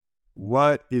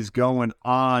What is going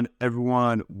on,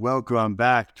 everyone? Welcome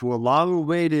back to a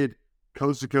long-awaited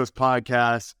Coast to Coast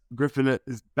podcast. Griffin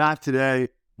is back today.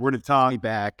 We're going to talk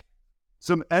back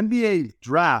some NBA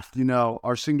draft,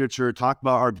 our signature, talk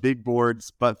about our big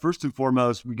boards. But first and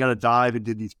foremost, we got to dive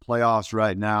into these playoffs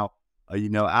right now.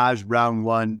 As round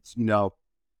one,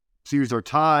 series are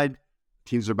tied.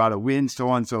 Teams are about to win, so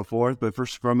on and so forth. But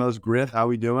first and foremost, Griff, how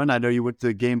we doing? I know you went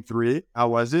to game 3. How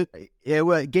was it? It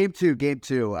was game two.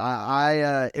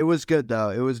 It was good though.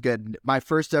 It was good. My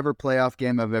first ever playoff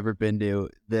game I've ever been to.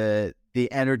 The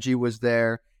energy was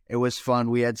there. It was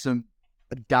fun. We had some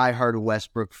diehard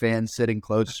Westbrook fans sitting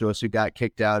close to us who got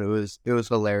kicked out. It was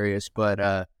hilarious,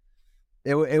 but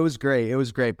it was great. It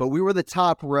was great. But we were the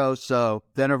top row, so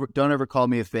don't ever call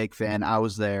me a fake fan. I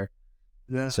was there.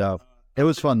 Yeah. So it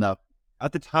was fun though.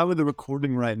 At the time of the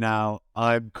recording right now,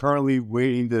 I'm currently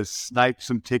waiting to snipe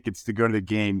some tickets to go to the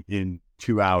game in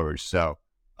 2 hours. So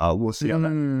we'll see on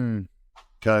that.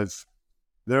 Because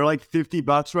they're like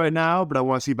 $50 right now, but I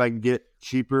want to see if I can get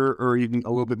cheaper or even a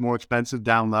little bit more expensive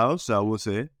down low. So we'll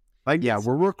see.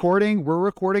 We're recording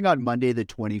on Monday the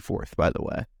 24th, by the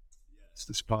way. Yes,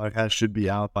 this podcast should be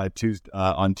out by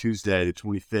on Tuesday the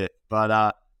 25th.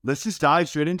 But let's just dive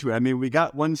straight into it. I mean, we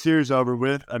got one series over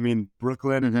with. I mean,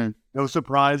 Brooklyn, no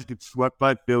surprise, gets swept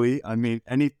by Philly. I mean,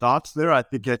 any thoughts there? I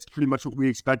think that's pretty much what we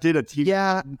expected. A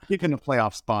team picking a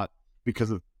playoff spot because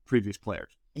of previous players.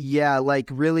 Yeah,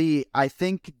 really, I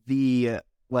think the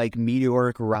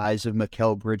meteoric rise of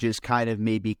Mikal Bridges kind of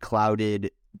maybe clouded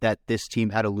that this team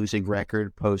had a losing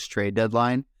record post-trade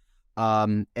deadline.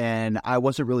 And I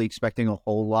wasn't really expecting a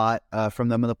whole lot from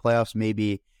them in the playoffs.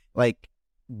 Maybe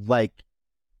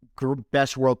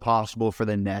best world possible for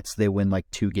the Nets. They win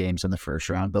 2 games in the first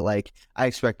round, but I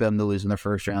expect them to lose in the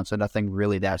first round, so nothing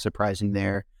really that surprising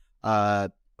there.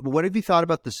 But what have you thought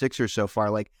about the Sixers so far?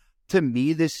 To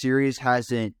me, this series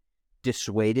hasn't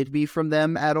dissuaded me from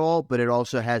them at all, but it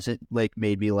also hasn't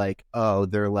made me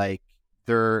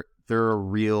they're a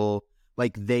real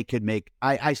they could make.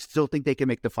 I still think they can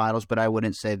make the finals, but I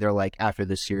wouldn't say they're after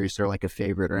this series they're a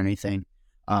favorite or anything.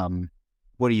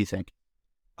 What do you think?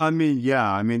 I mean,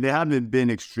 they haven't been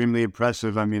extremely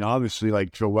impressive. I mean, obviously,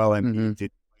 Joel Embiid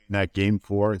did in that game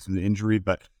 4. It's an injury,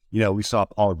 but, we saw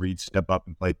Paul Reed step up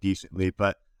and play decently.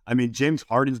 But, I mean, James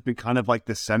Harden's been kind of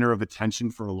the center of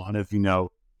attention for a lot of,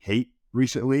 hate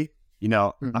recently.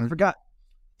 I forgot.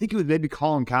 I think it was maybe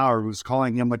Colin Cowherd was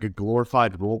calling him a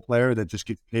glorified role player that just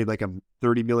gets paid a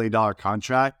 $30 million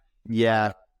contract.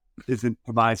 Yeah. Isn't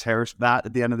Tobias Harris that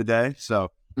at the end of the day?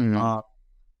 So, I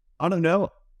don't know.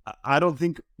 I don't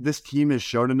think this team has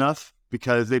shown enough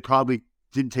because they probably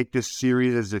didn't take this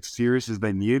series as serious as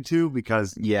they needed to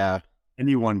because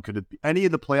anyone could have, any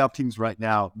of the playoff teams right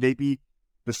now, maybe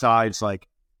besides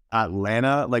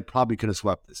Atlanta, probably could have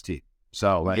swept this team.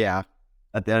 So at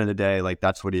the end of the day,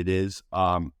 that's what it is.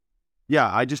 I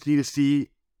just need to see,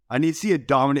 a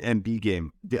dominant Embiid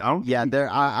game. I don't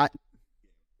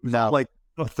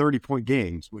 30-point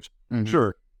games, which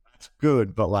sure, that's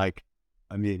good, but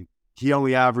I mean, he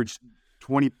only averaged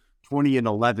 20 and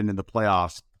 11 in the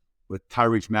playoffs with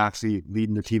Tyrese Maxey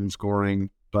leading the team in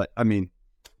scoring. But, I mean,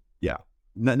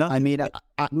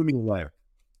 moving away.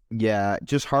 Yeah,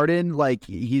 just Harden,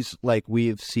 he's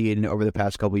we've seen over the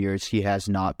past couple of years, he has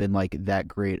not been that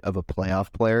great of a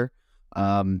playoff player.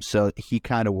 So he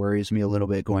kind of worries me a little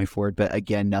bit going forward. But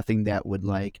again, nothing that would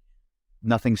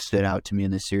nothing stood out to me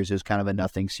in this series. It was kind of a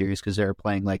nothing series because they were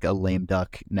playing a lame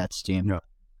duck Nets team. Yeah.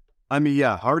 I mean,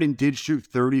 Harden did shoot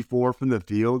 34 from the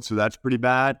field, so that's pretty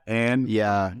bad. And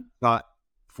got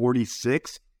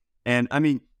 46. And I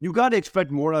mean, you got to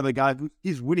expect more of a guy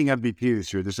he's winning MVP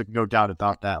this year. There's no doubt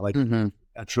about that.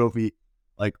 A trophy,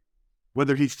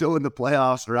 whether he's still in the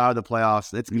playoffs or out of the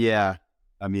playoffs,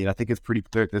 I mean, I think it's pretty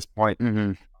clear at this point.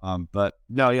 But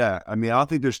no, I mean, I don't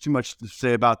think there's too much to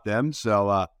say about them.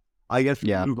 So I guess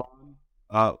we move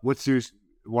on. What series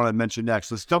you want to mention next?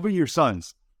 Let's jump into your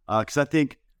Suns because I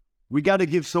think we got to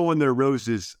give someone their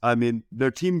roses. I mean,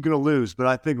 their team going to lose, but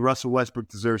I think Russell Westbrook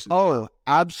deserves it. Oh,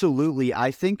 absolutely.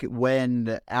 I think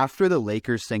after the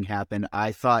Lakers thing happened,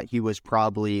 I thought he was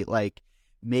probably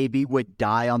maybe would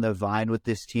die on the vine with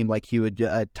this team. He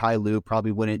would, Ty Lue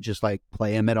probably wouldn't just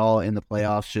play him at all in the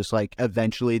playoffs. Just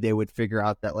eventually they would figure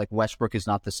out that Westbrook is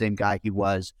not the same guy he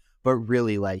was, but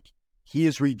really he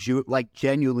is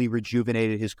genuinely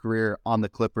rejuvenated his career on the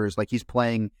Clippers. He's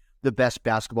playing the best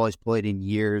basketball he's played in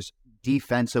years.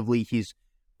 Defensively, he's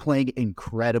playing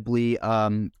incredibly.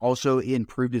 Also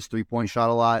improved his 3-point shot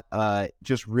a lot.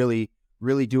 Just really,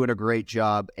 really doing a great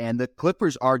job. And the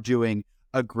Clippers are doing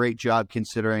a great job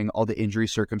considering all the injury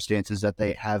circumstances that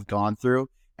they have gone through.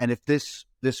 And if this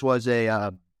this was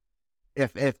a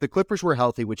if the Clippers were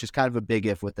healthy, which is kind of a big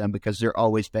if with them because they're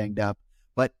always banged up,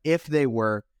 but if they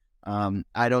were,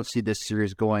 I don't see this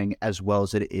series going as well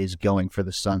as it is going for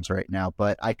the Suns right now.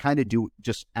 But I kind of do.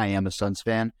 I am a Suns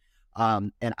fan,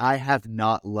 and I have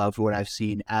not loved what I've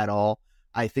seen at all.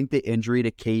 I think the injury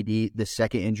to KD, the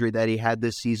second injury that he had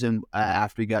this season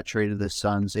after he got traded to the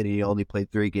Suns, and he only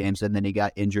played 3 games, and then he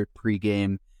got injured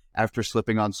pregame after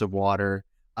slipping on some water,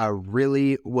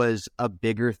 really was a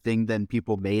bigger thing than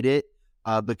people made it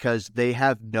because they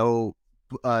have no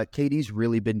KD's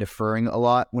really been deferring a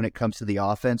lot when it comes to the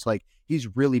offense. Like,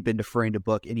 he's really been deferring to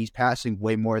Book, and he's passing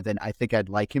way more than I think I'd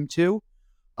like him to.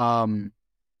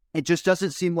 It just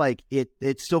doesn't seem like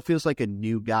it still feels like a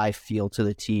new guy feel to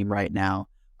the team right now.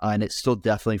 And it still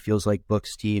definitely feels like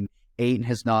Book's team. Ayton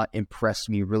has not impressed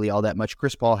me really all that much.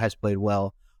 Chris Paul has played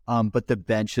well, but the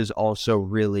bench has also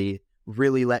really,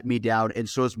 really let me down. And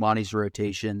so is Monty's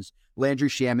rotations. Landry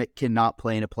Shamet cannot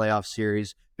play in a playoff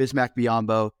series. Bismack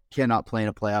Biyombo cannot play in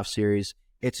a playoff series.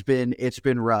 It's been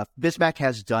rough. Bismack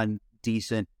has done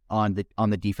decent on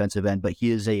the defensive end, but he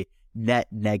is a net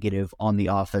negative on the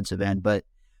offensive end. But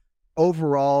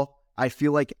overall, I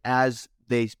feel like as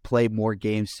they play more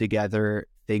games together,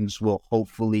 things will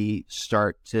hopefully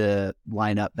start to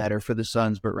line up better for the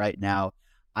Suns. But right now,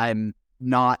 I'm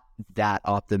not that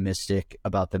optimistic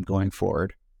about them going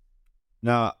forward.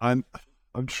 Now, I'm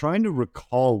trying to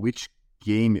recall which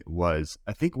game it was.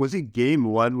 I think, was it game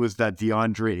 1 was that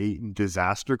DeAndre Ayton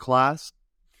disaster class?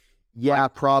 Yeah,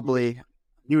 probably.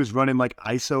 He was running like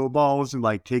ISO balls and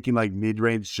like taking like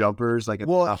mid-range jumpers. Like,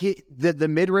 the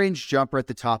mid-range jumper at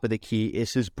the top of the key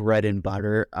is his bread and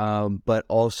butter. But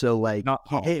also like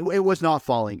it was not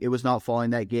falling. It was not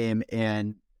falling that game,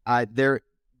 and they're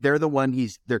the one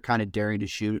they're kind of daring to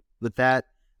shoot with that.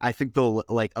 I think they'll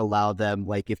like allow them,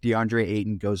 like, if DeAndre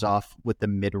Ayton goes off with the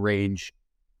mid-range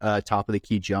top of the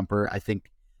key jumper, I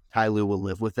think Ty Lue will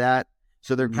live with that.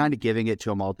 So they're kind of giving it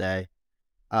to him all day.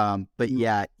 But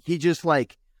yeah, he just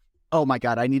like, oh my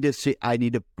God, I need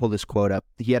to pull this quote up.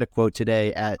 He had a quote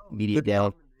today at Media Day.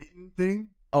 Thing?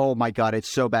 Oh my God,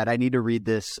 it's so bad. I need to read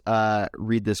this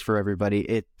for everybody.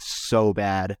 It's so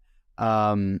bad.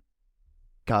 God,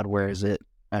 where is it?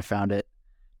 I found it.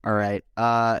 All right.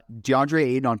 DeAndre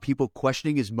Ayton on people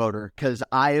questioning his motor, because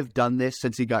I have done this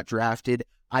since he got drafted.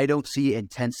 I don't see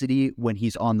intensity when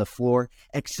he's on the floor,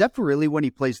 except for really when he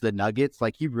plays the Nuggets.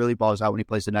 Like, he really balls out when he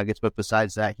plays the Nuggets, but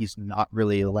besides that, he's not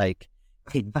really like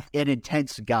an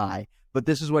intense guy. But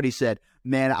this is what he said.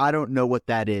 Man, I don't know what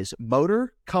that is.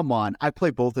 Motor? Come on. I play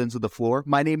both ends of the floor.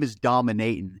 My name is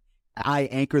Dominatin'. I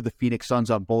anchor the Phoenix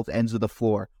Suns on both ends of the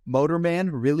floor. Motor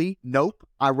man? Really? Nope.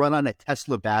 I run on a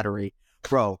Tesla battery.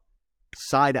 Bro,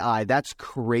 side eye. That's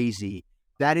crazy.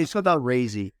 That is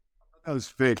crazy. That was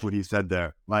fake what he said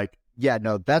there. Like, yeah,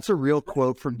 no, that's a real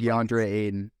quote from DeAndre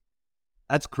Ayton.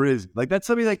 That's crazy. Like, that's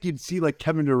something like you'd see like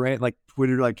Kevin Durant, like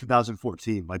Twitter, like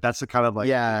 2014. Like, that's the kind of like,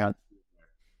 yeah.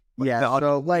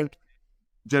 So like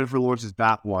Jennifer Lawrence's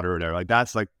bathwater there. Like,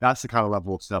 that's the kind of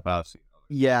level of stuff I've seen.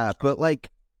 Yeah, but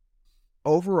like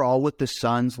overall with the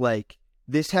Suns, like,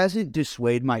 this hasn't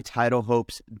dissuaded my title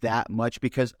hopes that much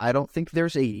because I don't think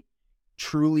there's a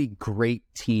truly great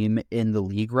team in the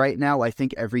league right now. I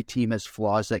think every team has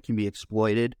flaws that can be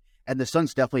exploited, and the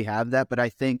Suns definitely have that. But I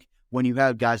think when you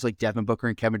have guys like Devin Booker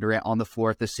and Kevin Durant on the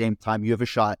floor at the same time, you have a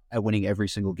shot at winning every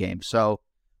single game. So,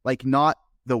 like, not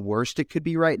the worst it could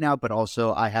be right now, but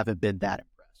also I haven't been that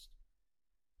impressed.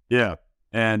 Yeah,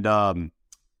 and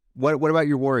what about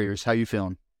your Warriors? How you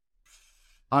feeling?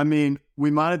 I mean,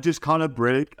 we might have just caught a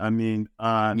break. I mean,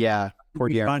 yeah. Poor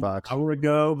De'Aaron Fox. An hour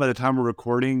ago, by the time we're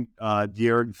recording,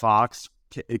 De'Aaron Fox,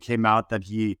 it came out that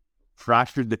he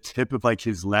fractured the tip of like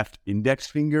his left index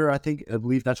finger. I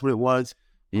believe that's what it was.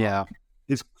 Yeah.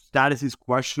 His status is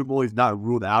questionable. He's not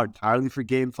ruled out entirely for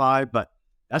Game 5, but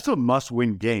that's a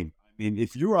must-win game. I mean,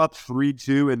 if you're up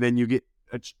 3-2 and then you get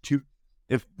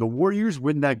if the Warriors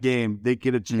win that game, they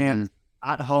get a chance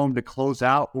at home to close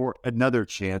out or another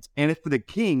chance. And if for the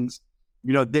Kings,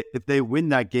 you know, if they win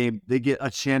that game, they get a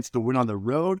chance to win on the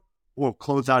road or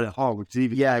close out at home. Which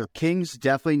is even Kings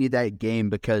definitely need that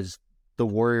game because the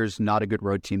Warriors not a good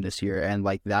road team this year, and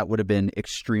like that would have been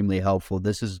extremely helpful.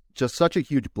 This is just such a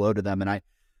huge blow to them, and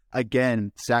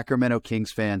again, Sacramento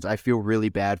Kings fans, I feel really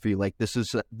bad for you. Like this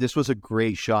was a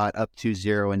great shot up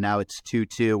 2-0, and now it's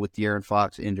 2-2 with De'Aaron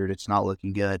Fox injured. It's not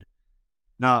looking good.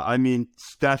 No, I mean,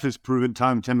 Steph has proven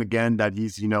time and time again that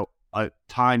he's, you know,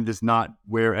 time does not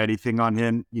wear anything on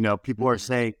him. You know, people are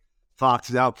saying Fox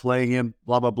is outplaying him,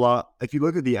 blah, blah, blah. If you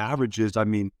look at the averages, I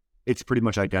mean, it's pretty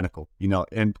much identical, you know,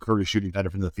 and Curry shooting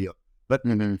better from the field. But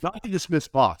not to dismiss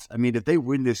Fox. I mean, if they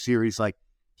win this series, like,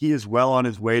 he is well on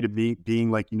his way to being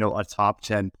like, a top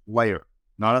 10 player,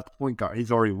 not a point guard.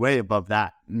 He's already way above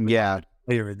that. Yeah.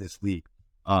 Player in this league.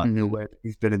 The way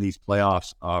he's been in these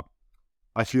playoffs.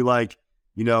 I feel like,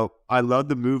 I love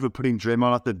the move of putting Draymond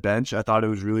off the bench. I thought it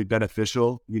was really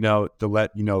beneficial, to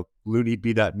let, Looney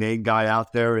be that main guy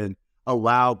out there and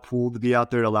allow Poole to be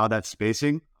out there to allow that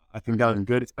spacing. I think that was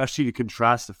good, especially to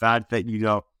contrast the fact that,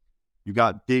 you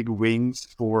got big wings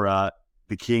for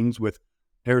the Kings with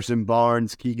Harrison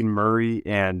Barnes, Keegan Murray,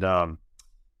 and Domantas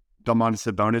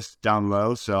Sabonis down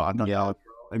low. So I thought,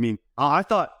 I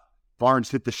thought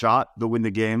Barnes hit the shot to win the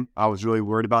game. I was really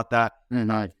worried about that.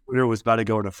 Twitter was about to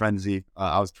go in a frenzy.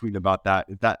 I was tweeting about that.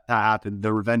 If that happened,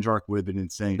 the revenge arc would have been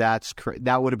insane. That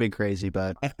would have been crazy,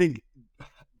 but I think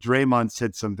Draymond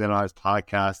said something on his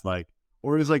podcast,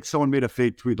 or it was like someone made a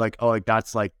fake tweet,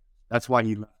 that's why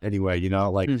he left anyway,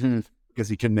 because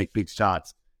he couldn't make big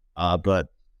shots. But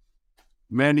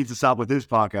man needs to stop with his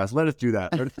podcast. Let us do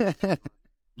that.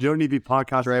 You don't need to be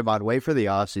podcast. Draymond, wait for the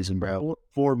offseason, bro.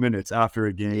 4 minutes after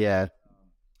a game. Yeah.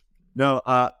 No,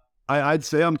 I'd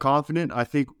say I'm confident. I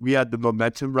think we had the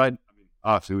momentum right.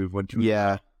 Obviously, we've won 2.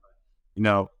 Yeah.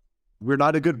 We're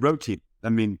not a good road team.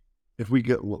 If we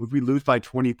lose by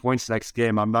 20 points next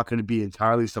game, I'm not going to be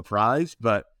entirely surprised.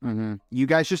 But you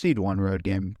guys just need one road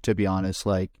game, to be honest.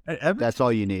 That's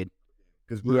all you need.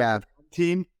 Because we're a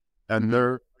team, and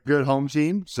they're a good home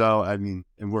team. So, and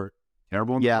we're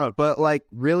terrible in the road. But,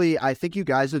 really, I think you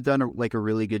guys have done, a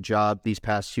really good job these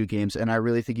past 2 games. And I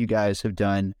really think you guys have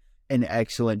done an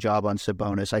excellent job on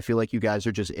Sabonis. I feel like you guys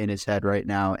are just in his head right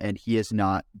now, and he has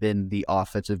not been the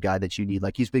offensive guy that you need.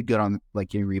 He's been good on,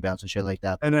 getting rebounds and shit like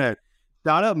that. And then,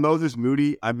 shout out Moses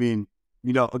Moody. A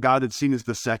guy that's seen as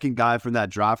the second guy from that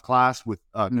draft class with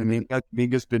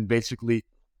Kuminga's been basically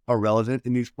irrelevant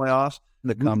in these playoffs.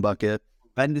 The cum bucket.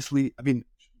 Tremendously.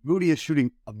 Moody is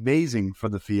shooting amazing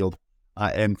from the field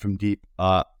and from deep.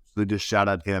 So just shout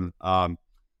out him.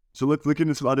 So look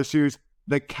into some other series.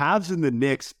 The Cavs and the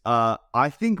Knicks. I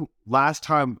think last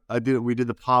time we did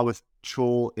the pod with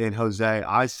Chol and Jose,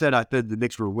 I said the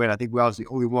Knicks were win. I think I was the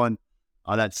only one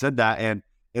that said that, and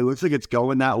it looks like it's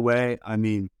going that way.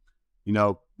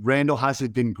 Randall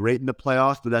hasn't been great in the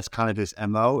playoffs, but that's kind of his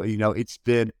MO. It's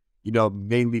been,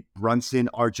 mainly Brunson.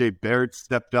 RJ Barrett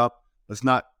stepped up.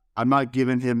 I'm not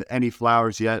giving him any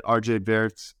flowers yet. RJ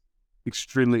Barrett's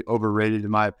extremely overrated, in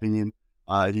my opinion.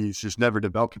 He's just never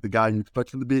developed the guy you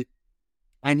expect him to be.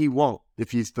 And he won't if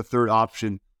he's the third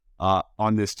option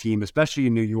on this team, especially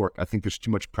in New York. I think there's too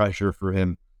much pressure for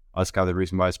him. That's kind of the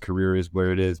reason why his career is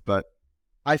where it is. But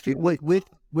I feel with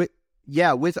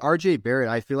RJ Barrett,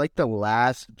 I feel like the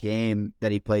last game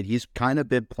that he played, he's kind of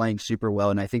been playing super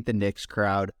well. And I think the Knicks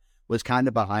crowd was kind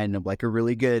of behind him. A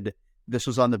really good, this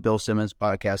was on the Bill Simmons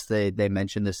podcast. They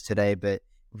mentioned this today, but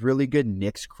really good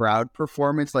Knicks crowd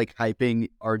performance, hyping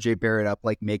RJ Barrett up,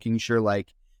 making sure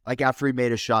after he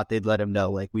made a shot, they'd let him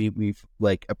know, we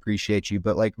appreciate you.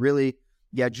 But really,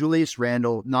 Julius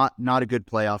Randle, not a good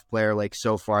playoff player,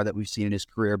 so far that we've seen in his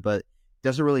career, but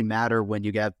doesn't really matter when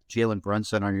you got Jalen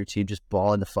Brunson on your team just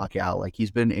balling the fuck out. He's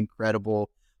been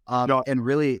incredible. And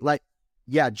really,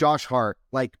 Josh Hart,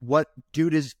 what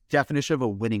dude is definition of a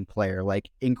winning player,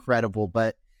 incredible,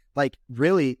 but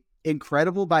really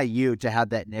incredible by you to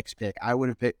have that Knicks pick. I would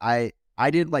have picked, I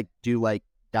didn't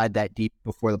dive that deep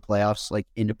before the playoffs,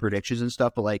 into predictions and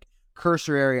stuff, but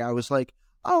cursory area, I was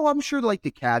oh, I'm sure the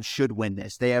Cavs should win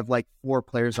this. They have 4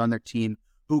 players on their team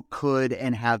who could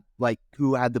and have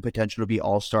who had the potential to be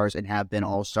all-stars and have been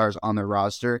all-stars on their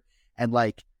roster. And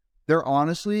they're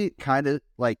honestly kind of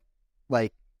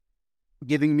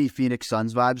giving me Phoenix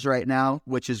Suns vibes right now,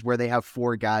 which is where they have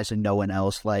 4 guys and no one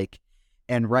else.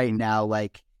 And right now,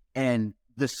 and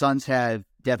the Suns have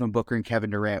Devin Booker and Kevin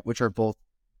Durant, which are both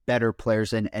better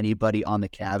players than anybody on the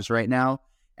Cavs right now.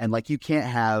 And you can't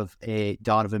have a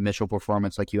Donovan Mitchell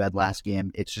performance like you had last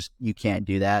game. It's just, you can't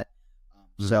do that.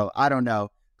 So I don't know.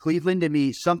 Cleveland, to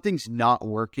me, something's not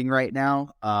working right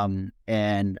now.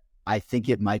 And I think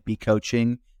it might be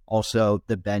coaching. Also,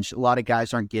 the bench, a lot of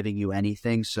guys aren't giving you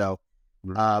anything. So,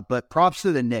 but props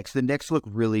to the Knicks. The Knicks look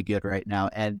really good right now.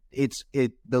 And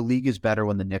the league is better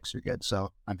when the Knicks are good.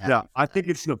 So I'm happy. Yeah, I think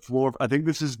it's the floor. I think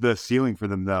this is the ceiling for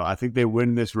them, though. I think they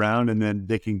win this round and then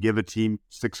they can give a team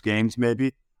 6 games,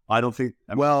 maybe. I don't think.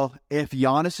 Well, if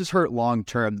Giannis is hurt long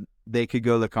term, they could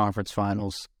go to the conference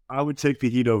finals. I would take the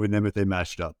Heat over them if they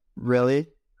matched up. Really?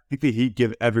 I think the Heat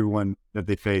give everyone that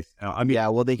they face.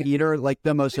 The Heat are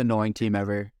the most annoying team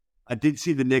ever. I did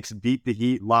see the Knicks beat the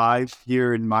Heat live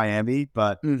here in Miami,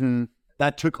 but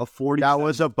that took a 40. That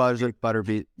was a butter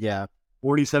beat. Yeah.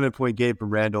 47-point game for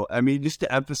Randall. I mean, just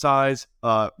to emphasize,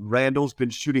 Randall's been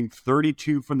shooting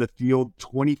 32 from the field,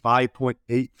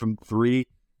 25.8 from three,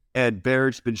 and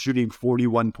Barrett's been shooting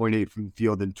 41.8 from the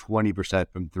field and 20%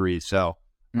 from three. So,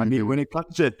 I mean, when it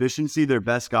comes to efficiency, their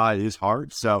best guy is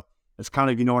Hart. So it's kind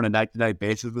of, on a night-to-night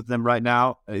basis with them right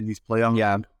now in these playoffs.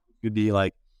 Yeah. Could be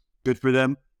like good for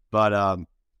them. But,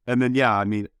 and then, I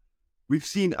mean, we've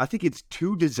seen, I think it's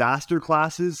 2 disaster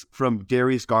classes from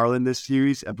Darius Garland this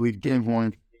series. I believe game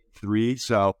 1, 3.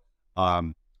 So,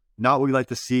 not what we like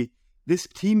to see. This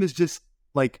team is just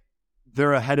like,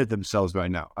 they're ahead of themselves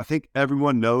right now. I think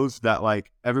everyone knows that,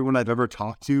 like, everyone I've ever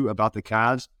talked to about the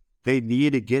Cavs, they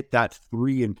need to get that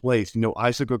 3 in place.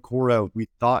 Isaac Okoro, we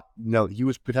thought, he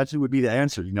was potentially would be the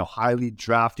answer. Highly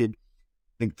drafted,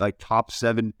 I think like top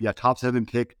 7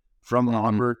 pick from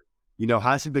Auburn.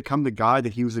 Hasn't become the guy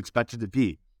that he was expected to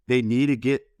be. They need to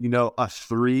get, a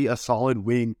 3, a solid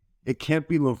wing. It can't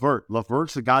be LeVert.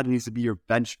 LeVert's the guy that needs to be your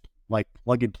bench, like,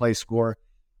 plug-and-play scorer.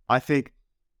 I think,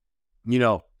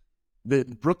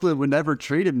 that Brooklyn would never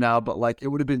trade him now, but, like, it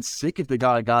would have been sick if they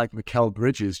got a guy like Mikal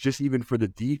Bridges, just even for the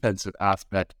defensive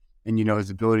aspect and, his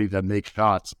ability to make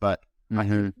shots. But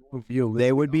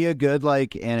they would be a good,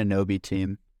 like, Anunoby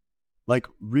team. Like,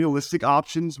 realistic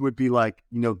options would be, like,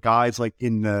 guys like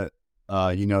in the,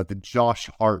 the Josh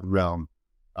Hart realm.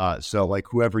 So, like,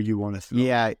 whoever you want to throw.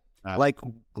 Yeah, like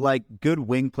good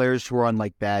wing players who are on,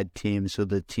 like, bad teams, so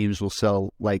the teams will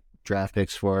sell, like, draft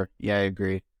picks for. Yeah, I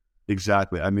agree.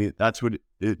 Exactly. I mean, that's what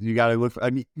you got to look for. I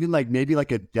mean, even like maybe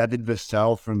like a Devin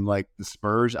Vassell from like the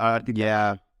Spurs. I think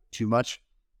too much.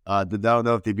 I don't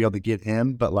know if they'd be able to get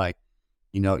him, but like,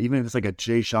 even if it's like a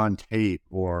Jay Sean Tate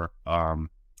or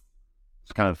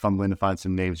it's kind of fumbling to find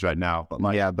some names right now. But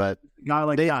like, but a guy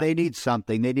like they need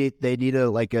something. They need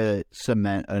a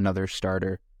cement another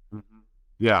starter. Mm-hmm.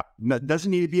 Yeah, it doesn't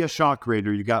need to be a shot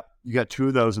creator. You got 2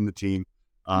 of those in the team.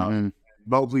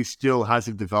 Mobley still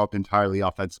hasn't developed entirely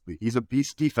offensively. He's a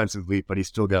beast defensively, but he's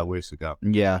still got ways to go.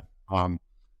 Yeah.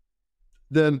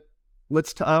 Then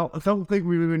I don't think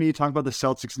we really need to talk about the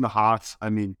Celtics and the Hawks.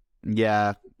 I mean,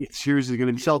 series is going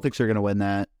to be Celtics are going to win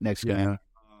that next game.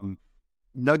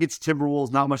 Nuggets,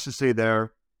 Timberwolves, not much to say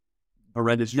there.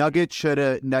 Horrendous. Nuggets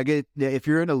if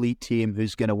you're an elite team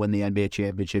who's going to win the NBA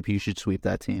championship, you should sweep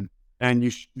that team. And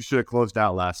you should have closed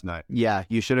out last night. Yeah,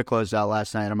 you should have closed out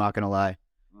last night. I'm not going to lie.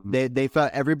 They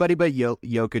felt everybody but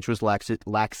Jokic was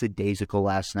lackadaisical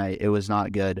last night. It was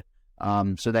not good.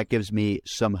 So that gives me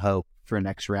some hope for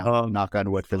next round. Knock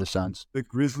on wood for the Suns. The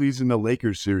Grizzlies and the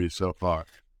Lakers series so far.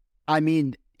 I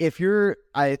mean,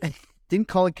 didn't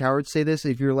Colin Cowherd say this?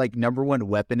 If your like number one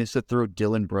weapon is to throw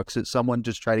Dylan Brooks at someone,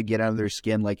 just try to get out of their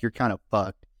skin. Like, you're kind of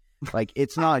fucked. Like,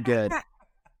 it's not good.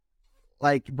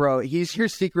 Like, bro, he's your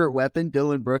secret weapon,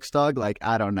 Dylan Brooks, dog. Like,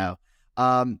 I don't know.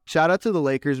 Shout out to the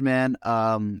Lakers, man.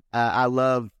 I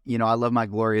love my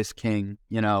glorious king,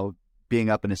 being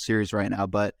up in a series right now,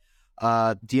 but,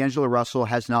 D'Angelo Russell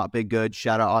has not been good.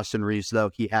 Shout out Austin Reeves,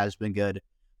 though. He has been good.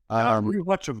 Rui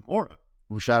Hachimura.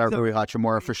 Shout out Rui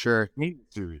Hachimura for sure.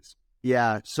 Series.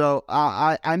 Yeah. So,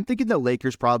 I'm thinking the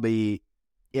Lakers probably,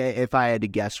 if I had to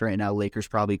guess right now, Lakers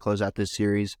probably close out this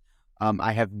series.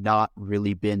 I have not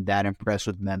really been that impressed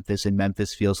with Memphis, and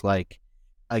Memphis feels like,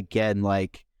 again,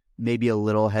 like, maybe a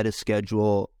little ahead of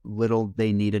schedule.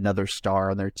 They need another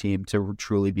star on their team to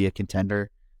truly be a contender.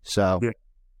 So,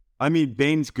 I mean,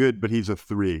 Bane's good, but he's a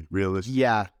 3, realistically.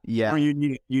 Yeah. Or you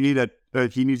need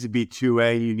he needs to be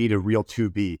 2A. You need a real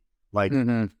 2B. Like,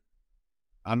 I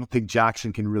don't think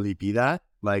Jackson can really be that.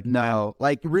 Like, no,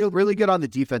 like really good on the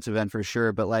defensive end for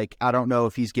sure, but like, I don't know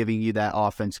if he's giving you that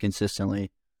offense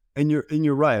consistently. And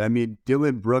you're right. I mean,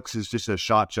 Dylan Brooks is just a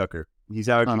shot chucker. He's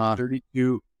averaging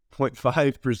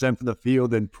 32.5% from the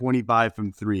field and 25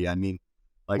 from 3. I mean,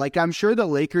 like I'm sure the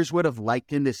Lakers would have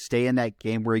liked him to stay in that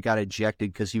game where he got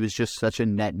ejected because he was just such a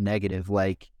net negative.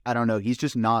 Like, I don't know. He's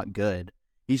just not good.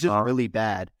 He's just really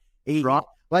bad.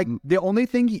 The only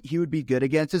thing he would be good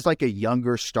against is like a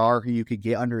younger star who you could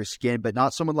get under his skin, but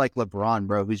not someone like LeBron,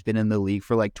 bro, who's been in the league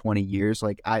for like 20 years.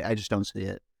 Like, I just don't see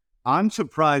it. I'm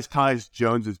surprised Tyus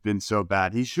Jones has been so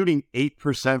bad. He's shooting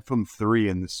 8% from 3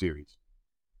 in the series.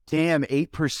 Damn,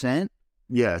 8%?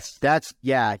 Yes.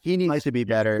 He needs to be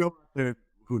better.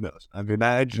 Who knows? I mean,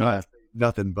 I just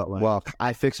nothing but like. Well,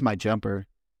 I fixed my jumper.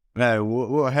 Hey,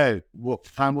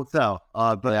 time will tell.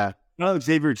 But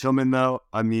Xavier Tillman, though,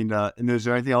 I mean, and is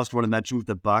there anything else you want to mention with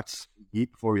the Bucks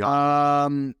before we?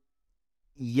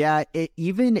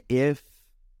 Even if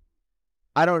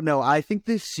I don't know, I think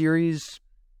this series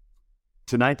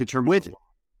tonight determines.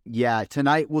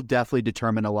 Tonight will definitely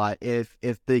determine a lot. If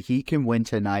the Heat can win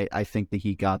tonight, I think the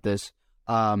Heat got this.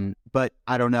 But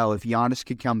I don't know if Giannis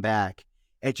could come back.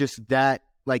 It just that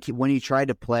like when he tried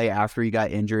to play after he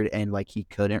got injured and like he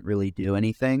couldn't really do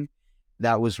anything,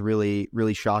 that was really,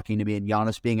 really shocking to me. And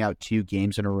Giannis being out 2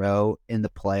 games in a row in the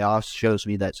playoffs shows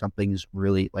me that something's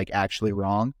really like actually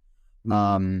wrong.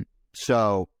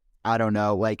 So I don't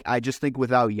know. Like I just think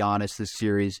without Giannis, this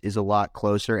series is a lot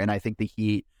closer, and I think the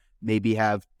Heat maybe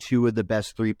have 2 of the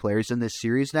best 3 players in this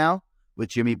series now with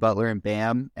Jimmy Butler and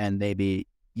Bam, and maybe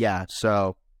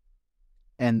So.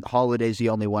 And Holiday's the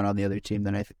only one on the other team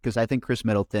that because I think Chris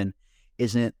Middleton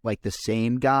isn't like the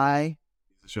same guy.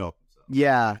 Sure.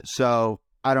 Yeah, so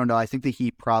I don't know. I think the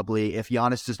Heat probably, if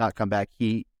Giannis does not come back,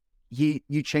 you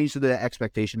change the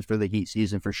expectations for the Heat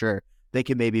season for sure. They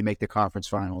can maybe make the conference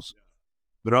finals.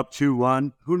 They're up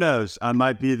 2-1. Who knows? I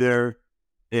might be there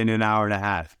in an hour and a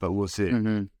half, but we'll see.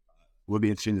 Will be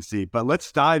interesting to see. But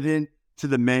let's dive in to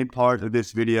the main part of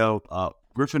this video.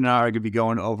 Griffin and I are going to be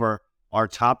going over our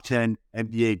top 10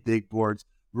 NBA big boards.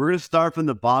 We're going to start from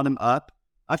the bottom up.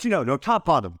 Actually, no, top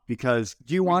bottom, because...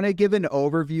 Do you want to give an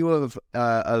overview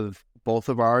of both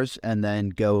of ours and then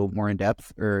go more in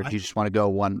depth, or do you just want to go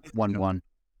one?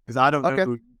 Because I don't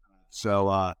know.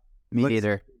 So, me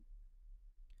neither.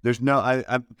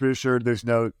 I'm pretty sure there's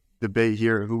no debate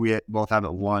here who we both have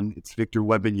at 1. It's Victor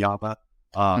Wembanyama.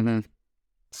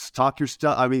 Talk your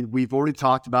stuff. I mean, we've already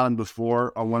talked about him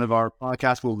before on one of our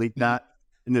podcasts. We'll link that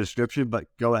in the description, but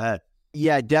go ahead.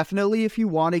 Yeah, definitely. If you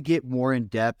want to get more in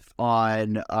depth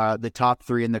on the top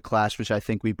 3 in the class, which I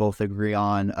think we both agree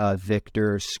on,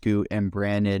 Victor, Scoot, and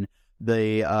Brandon,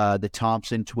 the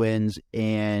Thompson twins,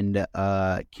 and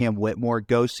Cam Whitmore,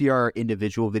 go see our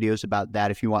individual videos about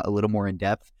that if you want a little more in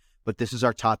depth. But this is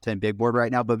our top 10 big board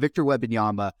right now. But Victor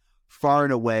Wembanyama, far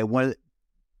and away, one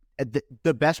of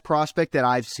the best prospect that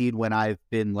I've seen when I've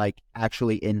been like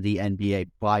actually in the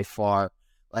NBA by far.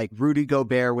 Like Rudy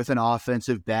Gobert with an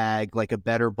offensive bag, like a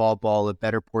better ball, a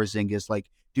better Porzingis. Like,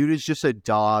 dude is just a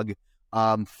dog.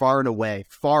 Far and away,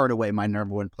 my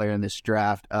number 1 player in this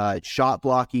draft. Shot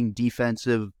blocking,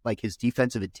 defensive, like his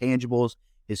defensive intangibles,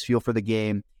 his feel for the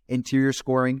game, interior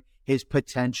scoring, his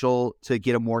potential to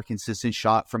get a more consistent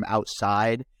shot from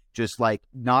outside. Just like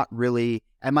not really.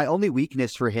 And my only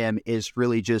weakness for him is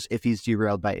really just if he's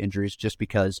derailed by injuries, just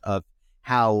because of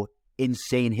how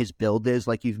insane his build is.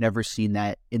 Like you've never seen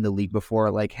that in the league before,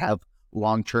 like have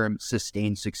long-term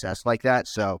sustained success like that.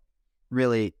 So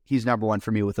really he's number 1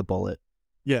 for me with a bullet.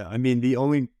 Yeah. I mean, the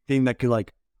only thing that could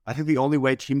I think the only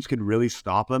way teams could really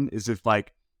stop him is if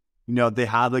they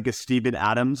have like a Steven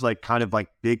Adams, like kind of like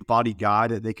big body guy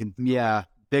that they can. Yeah.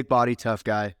 Big body, tough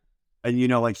guy. And,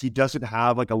 he doesn't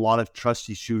have like a lot of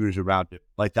trusty shooters around him.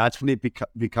 Like that's when it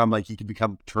become like he can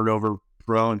become turnover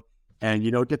prone. And,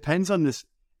 it depends on this.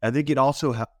 I think it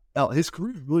also his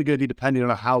career is really going to be dependent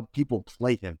on how people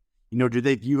play him. Do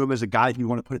they view him as a guy who you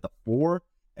want to put at the 4,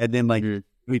 and then when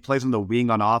he plays on the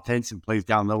wing on offense and plays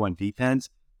down low on defense?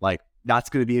 Like that's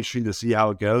going to be interesting to see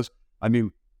how it goes. I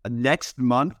mean, next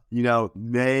month,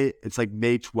 May, it's like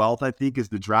May 12th, I think, is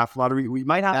the draft lottery. We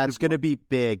might have. That's going to be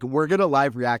big. We're going to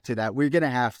live react to that. We're going to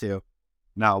have to.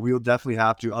 No, we'll definitely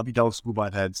have to. I'll be done with school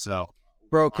by then, so.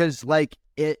 Bro, because like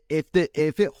if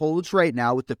it holds right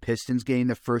now with the Pistons getting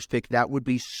the first pick, that would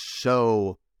be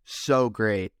so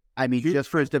great. I mean, just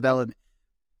for his development.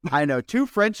 I know 2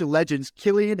 French legends,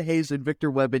 Killian Hayes and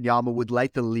Victor Wembanyama, would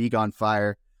light the league on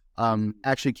fire.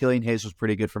 Actually, Killian Hayes was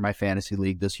pretty good for my fantasy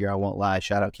league this year. I won't lie.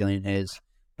 Shout out Killian Hayes.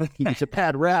 He gets a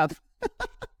bad rap.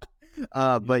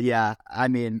 But yeah, I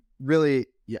mean, really,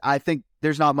 I think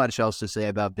there's not much else to say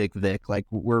about Big Vic. Like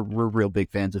we're real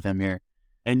big fans of him here.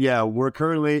 And yeah, we're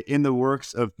currently in the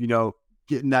works of,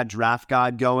 getting that draft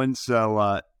guide going.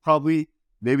 So probably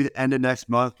maybe the end of next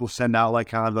month, we'll send out like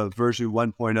kind of a version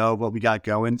 1.0 of what we got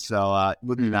going. So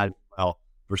we'll do that as well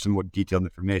for some more detailed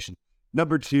information.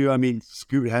 Number 2, I mean,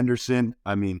 Scoot Henderson.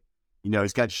 I mean,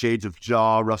 he's got shades of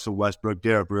Ja, Russell Westbrook,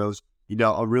 Derrick Rose,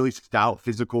 a really stout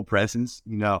physical presence,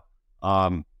 a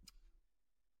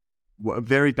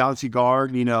very bouncy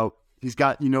guard. He's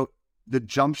got, the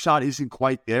jump shot isn't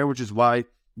quite there, which is why,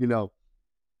 you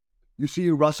see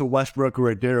a Russell Westbrook or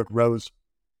a Derrick Rose,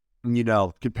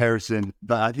 comparison.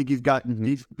 But I think he's got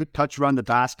he's good touch around the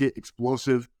basket,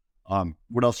 explosive.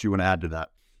 What else do you want to add to that?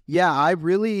 Yeah, I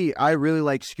really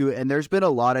like Scoot, and there's been a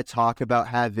lot of talk about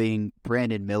having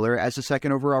Brandon Miller as a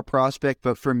 2nd overall prospect,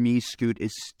 but for me, Scoot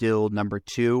is still number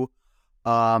 2.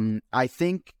 I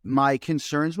think my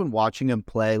concerns when watching him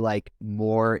play, like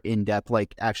more in depth,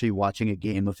 like actually watching a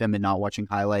game of him and not watching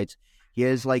highlights, he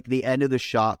has like the end of the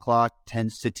shot clock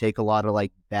tends to take a lot of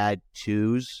like bad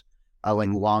 2s, like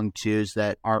long 2s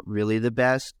that aren't really the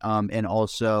best. And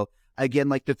also again,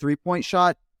 like the 3-point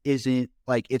shot, isn't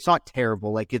like, it's not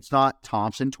terrible. Like, it's not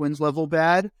Thompson twins level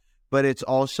bad, but it's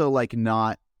also like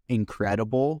not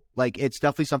incredible. Like, it's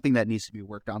definitely something that needs to be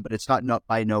worked on, but it's not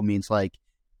by no means like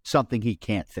something he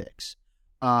can't fix.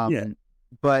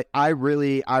 But I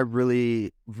really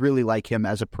like him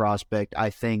as a prospect. I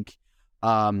think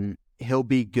he'll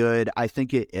be good. I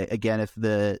think again, if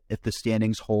the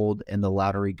standings hold and the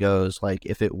lottery goes, like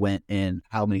if it went in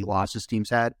how many losses teams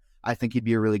had, I think he'd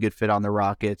be a really good fit on the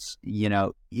Rockets. You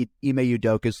know, Ime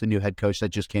Udoka is the new head coach that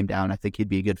just came down. I think he'd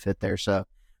be a good fit there. So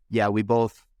yeah,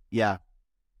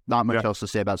 not much else to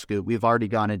say about Scoot. We've already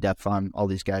gone in depth on all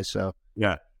these guys. So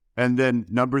yeah. And then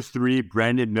number 3,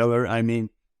 Brandon Miller. I mean,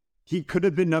 he could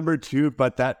have been number 2,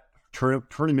 but that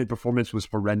tournament performance was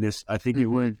horrendous. I think it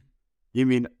would. You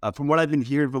mean, from what I've been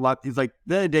hearing a lot, he's like,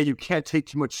 the other day, you can't take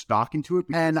too much stock into it.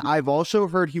 And I've also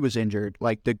heard he was injured,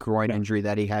 like the groin injury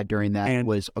that he had during that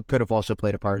could have also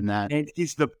played a part in that. And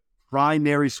he's the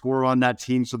primary scorer on that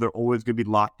team, so they're always going to be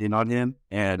locked in on him.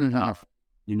 And,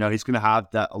 you know, he's going to have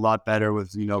that a lot better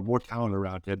with, you know, more talent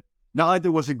around him. Not like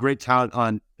there wasn't great talent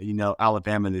on, you know,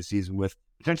 Alabama this season with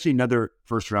potentially another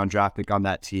first-round draft pick on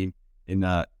that team in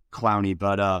Clowney.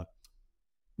 But,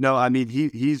 no, I mean,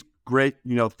 he's great,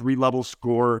 you know, 3-level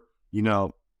scorer. You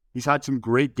know, he's had some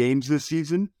great games this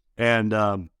season. And,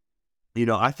 you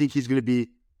know, I think he's going to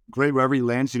be great wherever he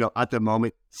lands. You know, at the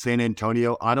moment, San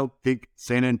Antonio, I don't think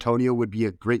San Antonio would be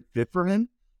a great fit for him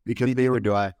because they were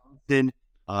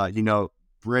you know,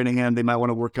 Branningham, they might want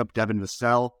to work up Devin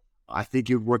Vassell. I think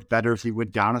it would work better if he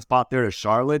went down a spot there to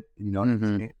Charlotte, you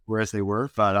know, whereas they were.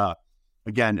 But,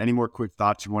 again, any more quick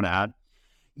thoughts you want to add?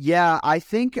 Yeah, I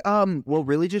think,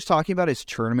 really just talking about his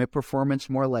tournament performance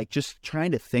more, like just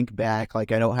trying to think back,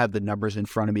 like I don't have the numbers in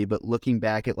front of me, but looking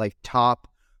back at like top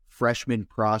freshman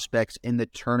prospects in the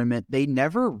tournament, they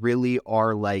never really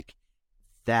are like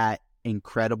that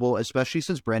incredible, especially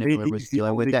since Brandon Miller was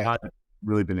dealing with that.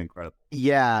 Really been incredible.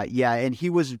 Yeah, and he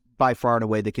was by far and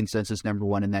away the consensus number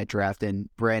 1 in that draft, and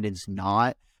Brandon's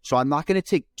not. So I'm not going to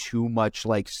take too much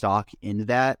like stock into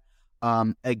that.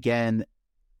 Again,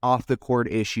 off the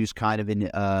court issues kind of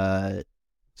in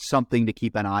something to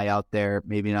keep an eye out there.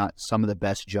 Maybe not some of the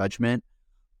best judgment.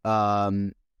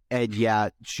 And yeah,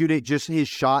 just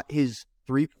his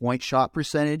 3-point shot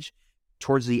percentage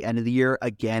towards the end of the year.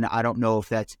 Again, I don't know if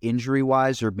that's injury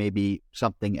wise or maybe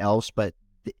something else, but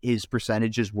his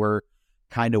percentages were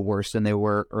kind of worse than they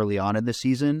were early on in the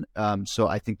season. So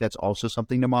I think that's also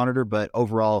something to monitor. But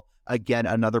overall, again,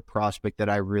 another prospect that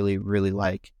I really, really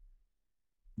like.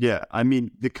 Yeah, I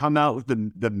mean, to come out with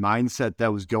the mindset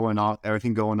that was going on,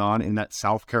 everything going on in that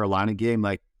South Carolina game,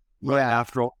 like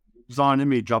after all was on him,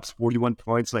 he drops 41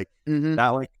 points. Like that,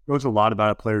 like goes a lot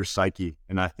about a player's psyche,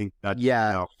 and I think that you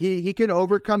know, he can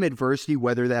overcome adversity,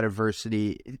 whether that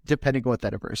adversity, depending on what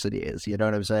that adversity is. You know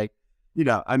what I'm saying? You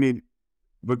know, I mean,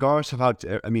 regardless of how,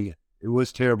 I mean, it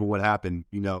was terrible what happened.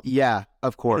 You know, yeah,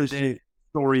 of course. The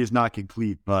story is not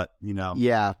complete, but you know,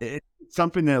 it's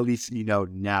something that at least you know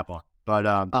nap on. But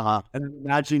and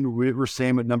imagine we're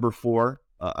same at number 4,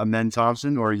 Amen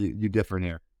Thompson, or are you different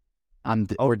here?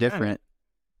 We're different.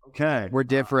 Okay, we're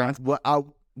different.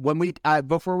 When we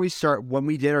before we start, when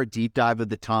we did our deep dive of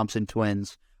the Thompson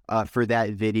twins for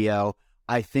that video,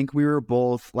 I think we were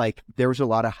both like, there was a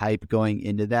lot of hype going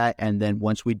into that, and then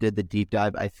once we did the deep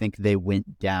dive, I think they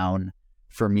went down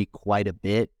for me quite a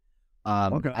bit.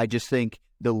 I just think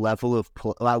the level of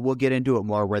we'll get into it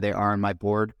more where they are on my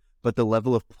board. But the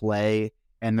level of play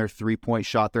and their 3-point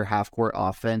shot, their half-court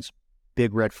offense,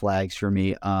 big red flags for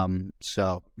me.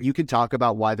 So you can talk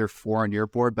about why they're 4 on your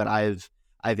board, but I've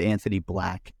Anthony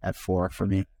Black at 4 for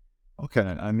me. Okay,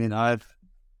 I mean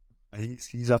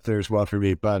he's up there as well for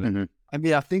me, but I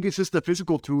mean I think it's just the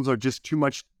physical tools are just too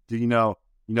much to you know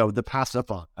the pass up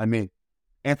on. I mean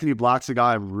Anthony Black's a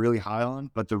guy I'm really high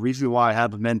on, but the reason why I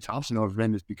have Amen Thompson over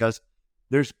him is because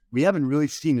we haven't really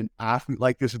seen an athlete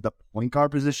like this at the point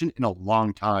guard position in a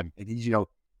long time. And he's, you know,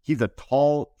 he's a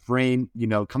tall frame, you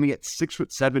know, coming at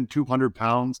 6'7", 200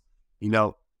 pounds. You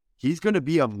know, he's going to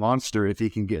be a monster if he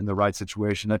can get in the right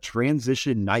situation. A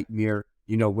transition nightmare,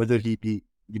 you know, whether he be,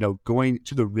 you know, going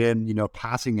to the rim, you know,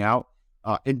 passing out.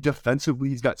 And defensively,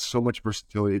 he's got so much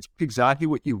versatility. It's exactly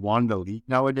what you want in the league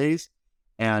nowadays.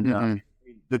 And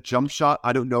the jump shot,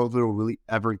 I don't know if it'll really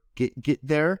ever get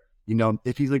there. You know,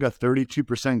 if he's like a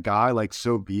 32% guy, like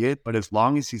so be it. But as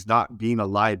long as he's not being a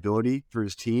liability for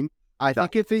his team, I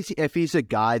think if he's a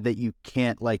guy that you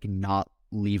can't like not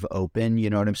leave open, you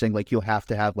know what I'm saying? Like you'll have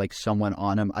to have like someone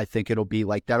on him. I think it'll be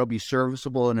like that'll be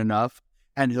serviceable and enough,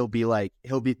 and he'll be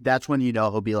that's when you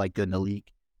know he'll be like good in the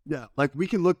league. Yeah, like we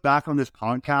can look back on this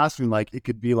podcast and like it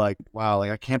could be like, wow, like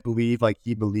I can't believe like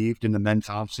he believed in the Ben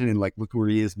Thompson and like look where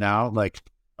he is now. Like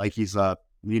he's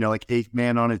like eighth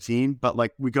man on a team. But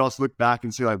like we could also look back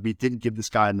and say like we didn't give this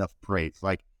guy enough praise.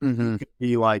 Like he could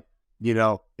be like, an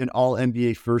all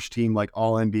NBA first team, like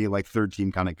all NBA like third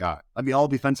team kind of guy. I mean all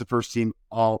defensive first team,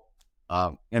 all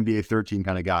NBA third team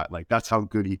kind of guy. Like that's how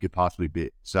good he could possibly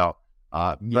be. So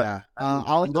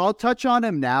I'll touch on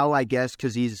him now, I guess,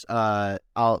 because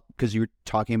because you were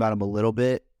talking about him a little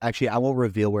bit. Actually, I won't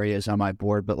reveal where he is on my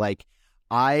board, but like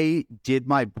I did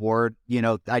my board,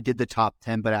 I did the top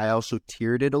 10, but I also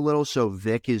tiered it a little. So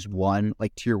Vic is one,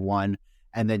 like tier 1,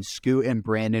 and then Scoot and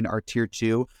Brandon are tier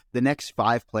 2. The next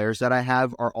 5 players that I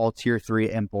have are all tier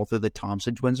 3, and both of the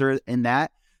Thompson twins are in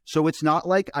that. So it's not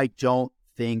like I think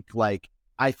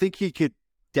he could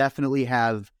definitely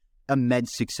have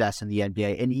immense success in the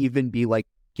NBA and even be like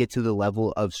get to the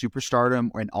level of superstardom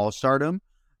or an all-stardom,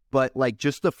 but like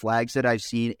just the flags that I've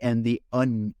seen and the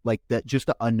unknown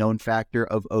factor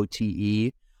of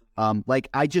OTE, like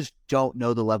I just don't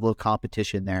know the level of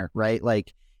competition there, right?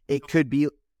 Like it could be,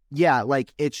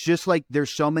 like it's just like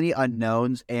there's so many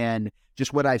unknowns, and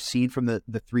just what I've seen from the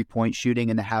 3-point shooting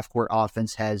and the half-court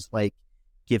offense has like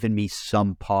given me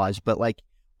some pause, but like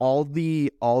all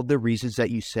the reasons that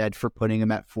you said for putting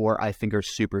him at 4, I think are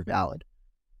super valid.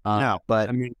 But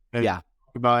I mean,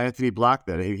 about Anthony Black,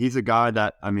 that he's a guy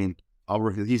that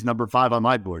he's number 5 on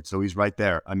my board, so he's right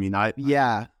there. I mean,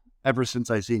 ever since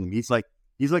I've seen him, he's like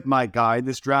my guy in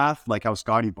this draft, like how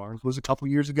Scotty Barnes was a couple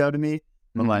years ago to me.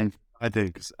 But like I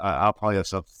think I'll probably have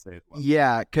something to say as well.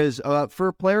 Yeah, because for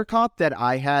a player comp that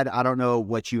I had, I don't know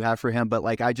what you have for him, but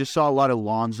like I just saw a lot of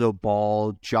Lonzo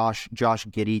Ball, Josh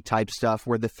Giddey type stuff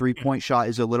where the 3-point shot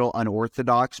is a little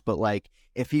unorthodox, but like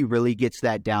if he really gets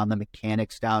that down, the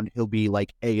mechanics down, he'll be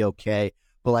like A-okay.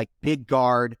 But like big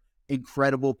guard,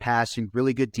 incredible passing,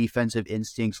 really good defensive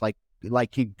instincts, like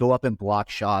he go up and block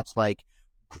shots, like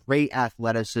great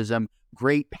athleticism,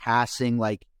 great passing,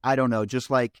 like I don't know,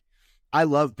 just like I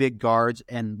love big guards,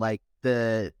 and like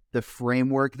the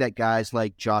framework that guys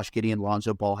like Josh Giddey and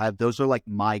Lonzo Ball have, those are like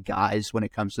my guys when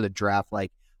it comes to the draft.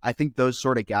 Like I think those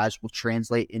sort of guys will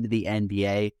translate into the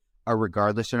NBA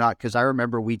regardless or not, because I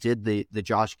remember we did the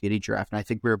Josh Giddey draft, and I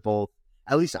think we were both,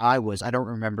 at least I don't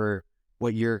remember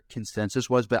what your consensus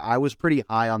was, but I was pretty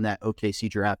high on that OKC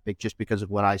draft pick just because of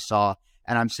what I saw,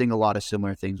 and I'm seeing a lot of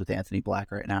similar things with Anthony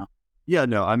Black right now. Yeah,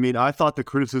 no, I mean, I thought the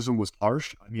criticism was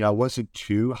harsh. I mean, I wasn't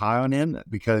too high on him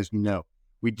because,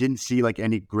 we didn't see like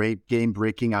any great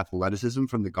game-breaking athleticism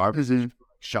from the guard position,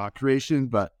 shot creation,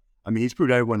 but I mean, he's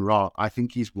proved everyone wrong. I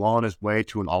think he's well on his way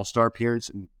to an all-star appearance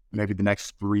in maybe the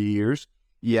next 3 years.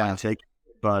 Yeah.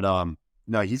 But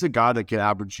no, he's a guy that can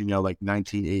average, like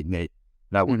 19, 8, and 8.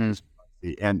 That was,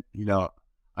 and,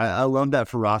 I love that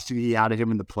ferocity he had at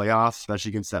him in the playoffs, especially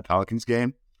against that Pelicans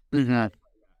game. I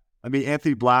mean,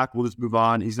 Anthony Black, we'll just move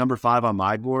on. He's number 5 on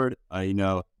my board.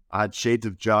 I had shades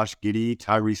of Josh Giddey,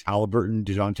 Tyrese Halliburton,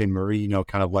 DeJounte Murray,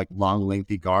 kind of like long,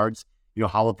 lengthy guards.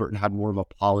 Halliburton had more of a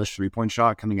polished 3-point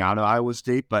shot coming out of Iowa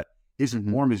State, but his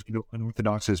form is,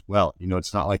 unorthodox as well.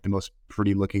 It's not like the most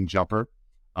pretty looking jumper.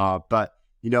 But,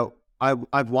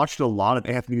 I've watched a lot of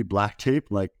Anthony Black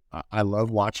tape. Like, I love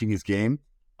watching his game.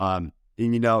 And,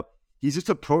 he's just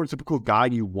a prototypical guy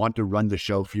you want to run the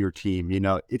show for your team.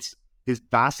 It's his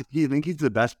fast. I think he's the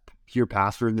best pure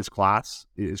passer in this class,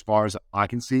 as far as I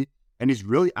can see. And he's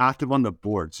really active on the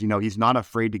boards. He's not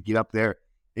afraid to get up there,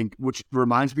 and which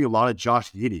reminds me a lot of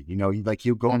Josh Giddey.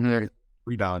 He'll go in there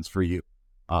rebounds for you.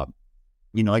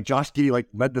 Like Josh Giddey, like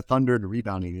led the Thunder in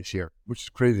rebounding this year, which is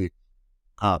crazy.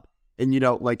 And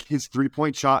like his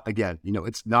 3-point shot, again,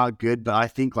 it's not good, but I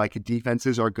think like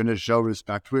defenses are going to show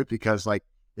respect to it because like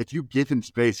if you give him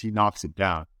space, he knocks it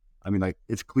down. I mean, like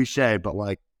it's cliche, but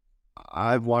like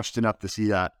I've watched enough to see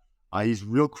that. He's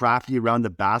real crafty around the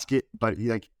basket, but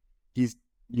he's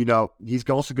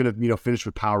also going to, finish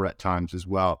with power at times as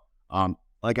well.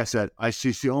 Like I said, I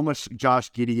see so much Josh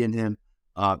Giddey in him.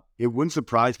 It wouldn't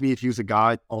surprise me if he was a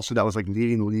guy also that was like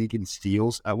leading the league in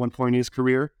steals at one point in his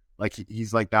career. Like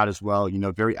he's like that as well,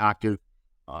 very active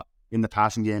in the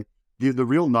passing game. The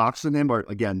real knocks on him are,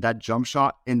 again, that jump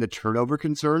shot and the turnover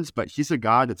concerns, but he's a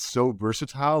guy that's so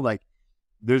versatile. Like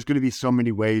there's going to be so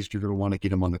many ways you're going to want to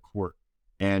get him on the court.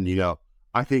 And,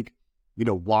 I think,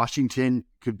 Washington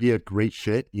could be a great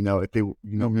fit, if they,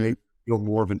 make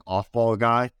more of an off-ball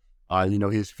guy.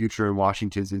 His future in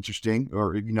Washington is interesting,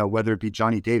 or, whether it be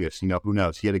Johnny Davis, who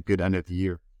knows? He had a good end of the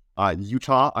year.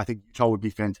 Utah, I think Utah would be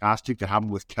fantastic to have him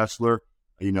with Kessler,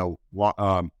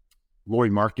 Lauri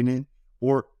Markkanen,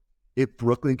 or if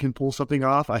Brooklyn can pull something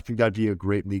off, I think that'd be a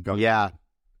great league. Yeah.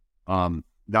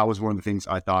 that was one of the things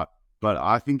I thought. But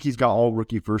I think he's got all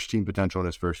rookie first team potential in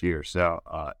his first year. So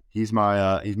he's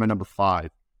my number 5.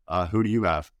 Who do you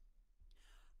have?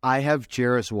 I have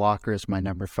Jarris Walker as my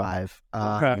number 5.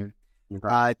 Okay.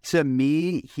 To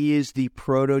me, he is the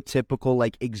prototypical,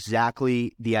 like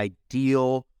exactly the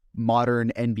ideal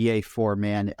modern NBA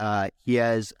 4-man. He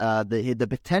has the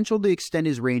potential to extend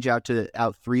his range out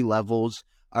 3 levels.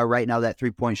 Right now, that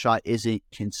 3-point shot isn't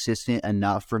consistent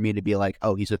enough for me to be like,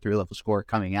 oh, he's a 3-level scorer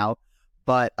coming out.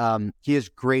 But he has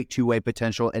great two-way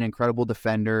potential, an incredible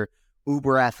defender,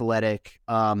 uber athletic.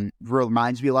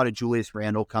 Reminds me a lot of Julius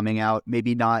Randle coming out.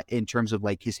 Maybe not in terms of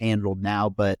like his handle now,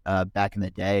 but back in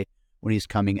the day when he's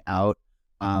coming out.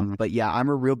 But yeah, I'm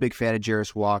a real big fan of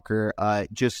Jarris Walker.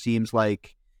 Just seems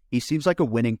like he seems like a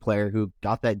winning player who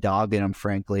got that dog in him,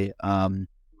 frankly.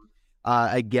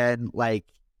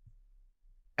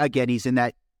 Again, he's in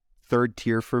that third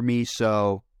tier for me,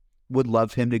 so would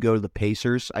love him to go to the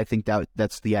Pacers. I think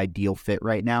that's the ideal fit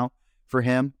right now for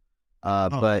him.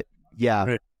 But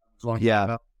yeah,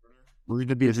 yeah, we're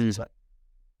gonna be who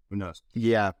knows?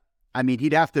 Yeah, I mean,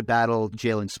 he'd have to battle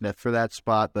Jalen Smith for that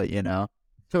spot, but who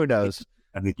knows?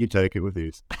 I think you take it with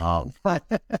these.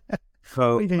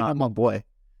 So I'm my boy.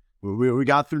 We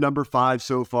got through number 5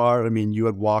 so far. I mean, you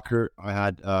had Walker. I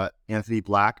had Anthony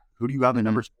Black. Who do you have at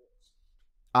number 6?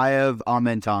 I have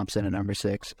Amen Thompson at number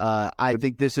 6. I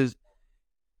think this is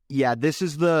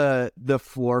the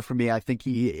floor for me. I think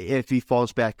if he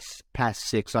falls back past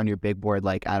 6 on your big board,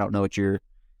 like I don't know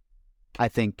I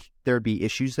think there'd be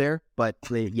issues there. But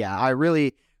yeah, I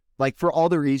really for all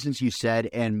the reasons you said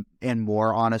and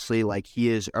more. Honestly, he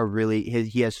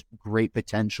has great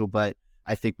potential, but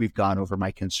I think we've gone over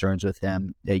my concerns with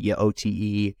him.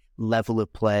 OTE, level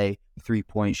of play,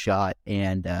 3-point shot,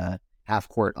 and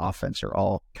half-court offense are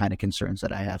all kind of concerns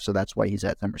that I have. So that's why he's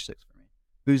at number 6 for me.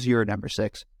 Who's your number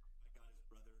 6?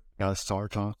 Star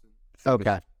Thompson.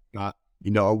 Okay. Got,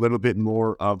 a little bit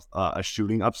more of a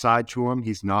shooting upside to him.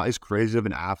 He's not as crazy of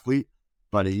an athlete,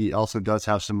 but he also does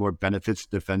have some more benefits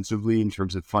defensively in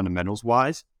terms of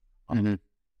fundamentals-wise.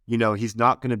 He's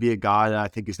not going to be a guy that I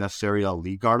think is necessarily a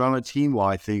lead guard on a team, while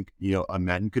I think,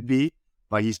 Amen could be.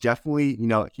 But he's definitely,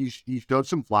 he's showed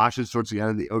some flashes towards the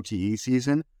end of the OTE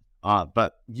season.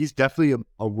 But he's definitely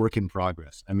a work in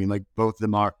progress. I mean, both of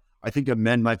them are. I think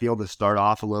Amen might be able to start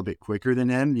off a little bit quicker than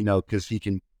him, because he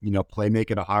can, play make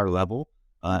at a higher level.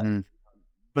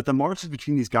 But the margins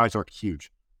between these guys aren't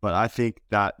huge. But I think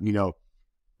that,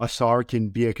 Asar can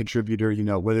be a contributor,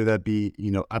 whether that be,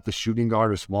 at the shooting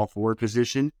guard or small forward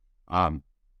position. And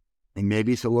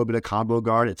maybe it's a little bit of combo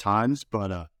guard at times,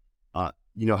 but,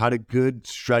 had a good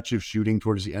stretch of shooting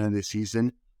towards the end of the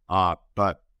season.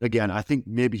 But again, I think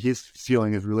maybe his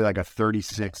ceiling is really a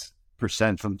 36%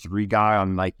 from 3 guy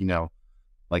on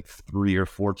 3 or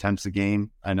 4 attempts a game.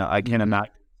 And I can't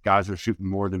imagine guys are shooting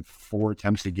more than 4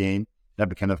 attempts a game. That'd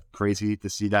be kind of crazy to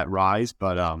see that rise.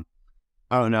 But I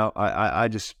don't know. I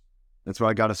just, that's why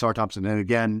I got Asar Thompson. And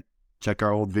again, check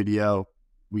our old video.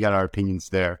 We got our opinions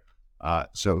there.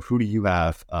 So who do you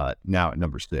have now at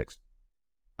number 6?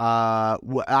 I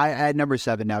had number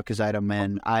 7 now because I had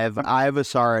Amen. I have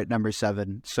Asar at number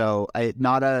 7. So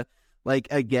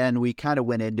again, we kind of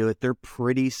went into it. They're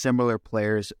pretty similar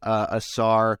players.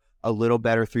 Asar, a little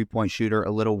better 3-point shooter,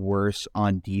 a little worse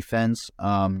on defense.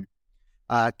 Kind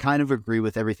of agree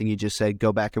with everything you just said.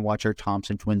 Go back and watch our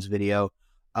Thompson Twins video.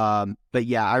 But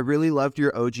yeah, I really loved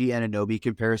your OG Anunoby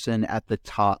comparison at the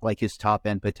top, his top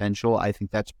end potential. I think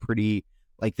that's pretty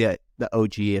the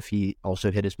OG. If he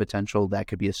also hit his potential, that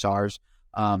could be a SARS.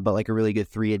 But a really good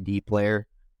 3 and D player,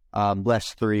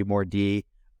 less 3, more D.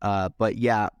 But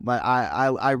yeah,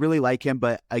 I really like him.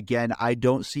 But again, I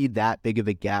don't see that big of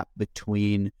a gap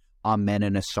between Amen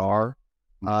and Asar,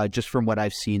 just from what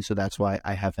I've seen. So that's why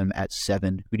I have him at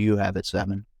 7. Who do you have at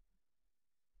 7?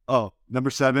 Oh,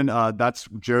 number 7, that's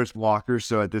Jarris Walker.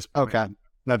 So at this point, okay,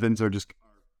 7s are just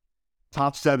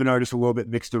top 7 are just a little bit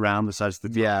mixed around besides the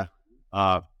top. Yeah.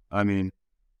 I mean,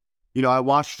 I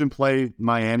watched him play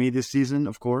Miami this season,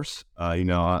 of course.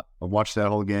 I watched that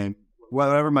whole game.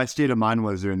 Whatever my state of mind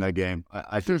was during that game,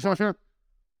 I think. Sure.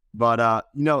 But,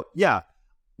 yeah,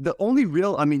 the only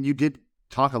real, you did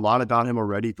talk a lot about him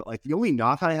already, but the only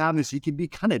knock I have is he can be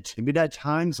kind of timid at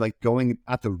times, going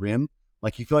at the rim.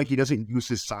 You feel he doesn't use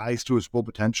his size to his full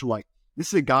potential. This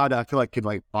is a guy that I feel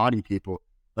could body people.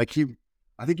 I think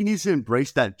he needs to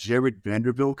embrace that Jared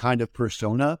Vanderbilt kind of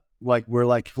persona, where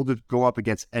he'll just go up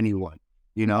against anyone.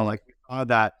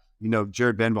 That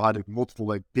Jared Vanderbilt had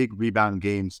multiple big rebound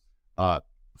games for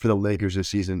the Lakers this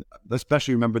season.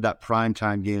 Especially remember that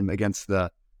primetime game against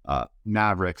the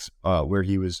Mavericks where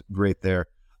he was great there.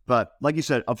 But like you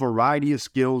said, a variety of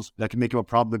skills that can make him a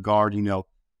problem to guard,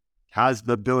 has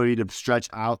the ability to stretch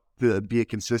out to be a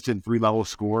consistent 3-level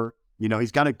scorer.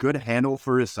 He's got a good handle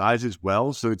for his size as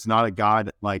well. So it's not a guy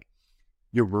that like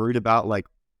you're worried about like,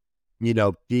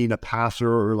 being a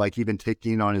passer or like even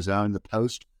taking on his own in the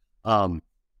post.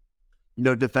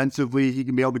 Defensively, he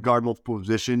can be able to guard multiple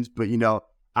positions, but,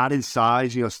 at his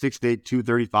size, 6'8",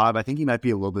 235, I think he might be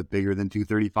a little bit bigger than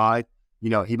 235.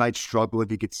 He might struggle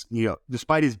if he gets,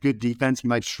 despite his good defense, he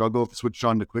might struggle to switch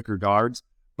on to quicker guards,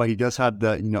 but he does have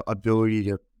the, ability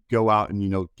to go out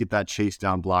and, get that chase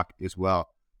down block as well.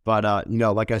 But,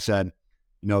 like I said,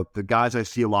 the guys I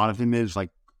see a lot of him is like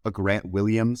a Grant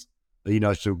Williams,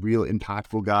 it's a real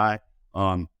impactful guy.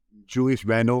 Julius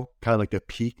Randle, kind of like the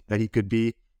peak that he could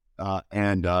be.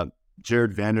 And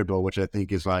Jared Vanderbilt, which I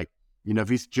think is like, if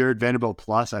he's Jared Vanderbilt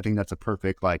plus, I think that's a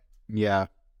perfect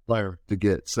player to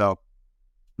get. So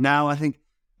now I think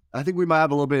we might have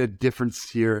a little bit of difference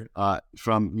here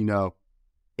from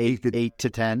 8 to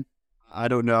 10. I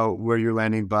don't know where you're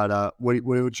landing, but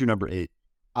what's your number 8?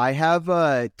 I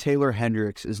have Taylor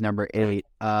Hendricks as number 8.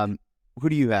 Who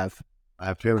do you have? I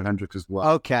have Taylor Hendricks as well.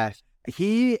 Okay.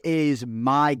 He is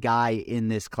my guy in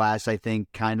this class, I think,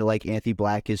 kind of like Anthony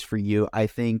Black is for you. I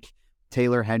think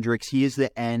Taylor Hendricks, he is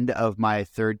the end of my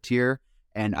third tier,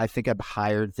 and I think I'm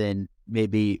higher than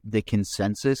maybe the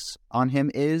consensus on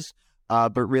him is.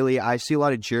 But really, I see a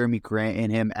lot of Jeremy Grant in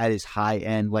him at his high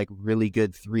end, like really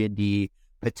good 3-and-D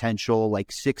potential, like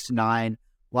 6'9", a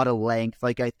lot of length.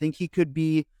 Like I think he could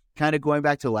be kind of going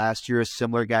back to last year, a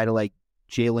similar guy to like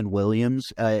Jalen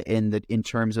Williams in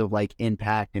terms of like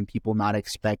impact and people not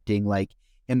expecting like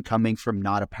him coming from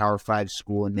not a Power 5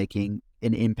 school and making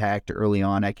an impact early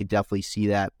on. I could definitely see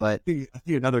that. But I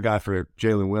think another guy for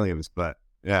Jalen Williams, but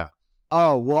yeah.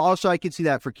 Oh, well, also I could see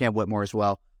that for Cam Whitmore as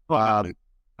well. I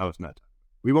was not.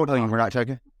 We won't. We're not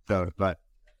talking. So, but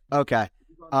okay.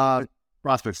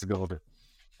 Prospects to go over.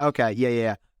 Okay.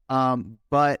 Yeah.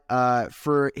 But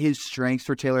for his strengths,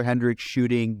 for Taylor Hendricks,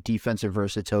 shooting, defensive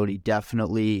versatility,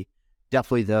 definitely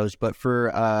those. But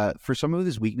for some of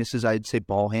his weaknesses, I'd say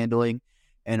ball handling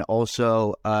and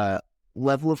also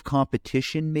level of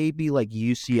competition. Maybe like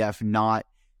UCF, not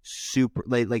super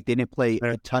like they didn't play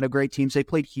a ton of great teams. They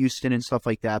played Houston and stuff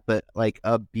like that, but like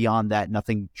beyond that,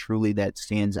 nothing truly that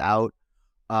stands out.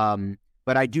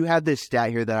 But I do have this stat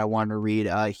here that I want to read.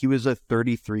 He was a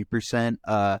 33%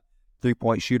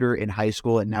 3-point shooter in high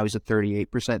school, and now he's a 38%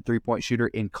 3-point shooter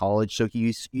in college. So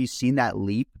he's seen that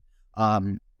leap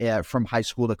from high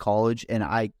school to college, and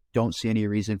I don't see any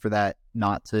reason for that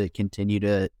not to continue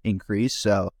to increase.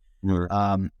 So,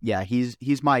 yeah, he's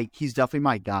definitely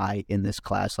my guy in this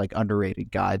class, like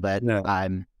underrated guy that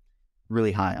I'm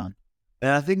really high on.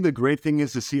 And I think the great thing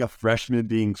is to see a freshman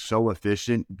being so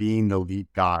efficient, being the lead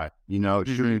guy.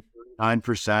 Shooting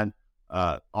 9%.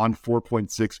 On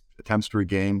 4.6 attempts per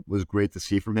game was great to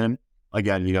see from him.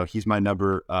 Again, he's my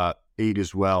number 8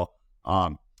 as well.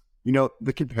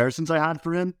 The comparisons I had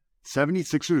for him,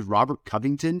 76ers Robert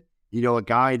Covington, a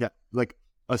guy that like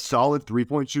a solid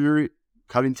 3-point shooter.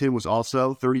 Covington was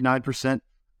also 39%,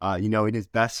 in his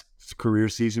best career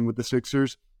season with the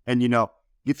Sixers. And,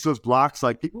 gets those blocks.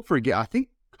 Like people forget, I think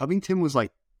Covington was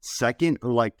like second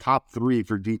or like top 3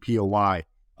 for DPOY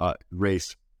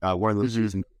race, one of those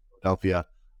seasons. Philadelphia.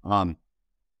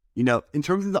 In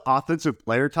terms of the offensive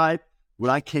player type, what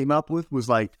I came up with was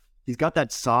like he's got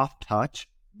that soft touch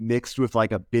mixed with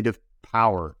like a bit of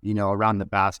power, around the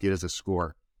basket as a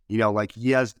scorer. Like he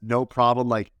has no problem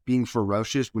like being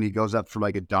ferocious when he goes up for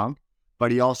like a dunk,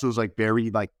 but he also is like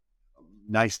very like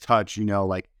nice touch,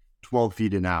 like 12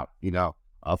 feet and out,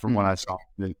 from what I saw.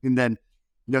 And then,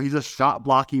 he's a shot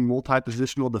blocking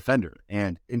multi-positional defender.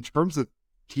 And in terms of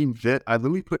team fit, I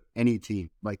literally put any team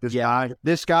like this guy.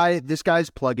 This guy's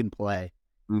plug and play.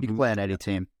 He can play on any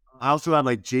team. I also had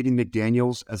like Jaden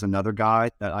McDaniels as another guy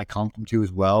that I comped him to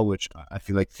as well, which I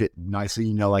feel like fit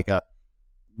nicely. Like a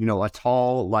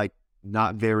tall, like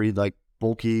not very like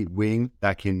bulky wing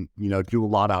that can do a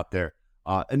lot out there.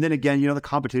 And then again, the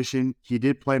competition. He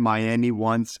did play Miami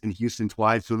once and Houston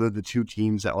twice, so they're the two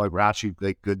teams that like were actually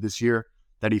like good this year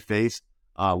that he faced.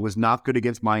 Was not good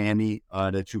against Miami,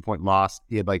 the 2-point loss.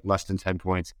 He had like less than 10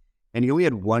 points. And he only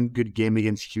had one good game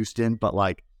against Houston, but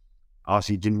like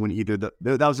obviously didn't win either.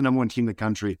 That was the number 1 team in the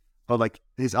country. But like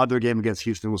his other game against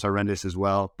Houston was horrendous as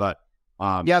well. But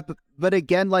but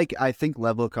again, like I think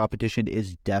level of competition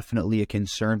is definitely a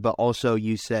concern. But also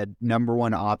you said number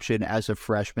 1 option as a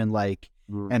freshman, like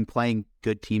and playing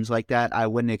good teams like that. I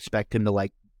wouldn't expect him to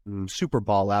like super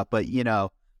ball out, but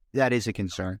that is a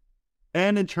concern.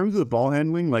 And in terms of the ball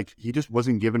handling, like he just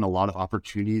wasn't given a lot of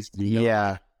opportunities.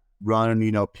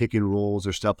 run, pick and rolls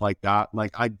or stuff like that.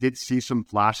 Like I did see some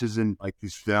flashes in like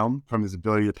his film from his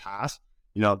ability to pass.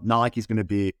 Not like he's going to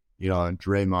be,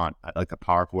 Draymond at like a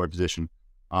power forward position.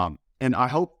 And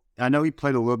I know he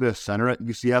played a little bit of center at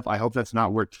UCF. I hope that's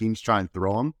not where teams try and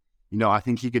throw him. I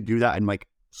think he could do that in like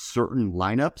certain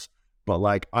lineups, but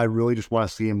like I really just want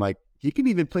to see him like he can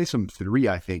even play some three.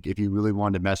 I think if he really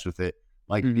wanted to mess with it,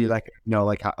 like be like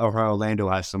like how Orlando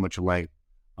has so much length.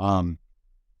 I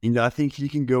think he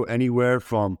can go anywhere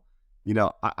from,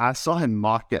 I saw him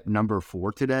mocked at number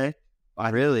 4 today. I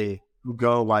really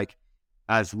go like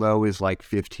as low as like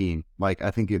 15. Like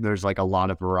I think there's like a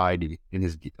lot of variety in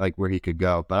his like where he could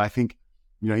go, but I think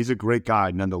he's a great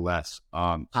guy nonetheless.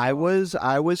 I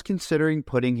was considering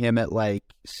putting him at like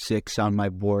 6 on my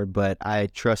board, but I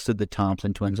trusted the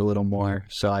Thompson twins a little more,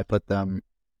 so I put them.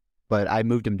 But I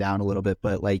moved him down a little bit.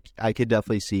 But like I could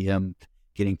definitely see him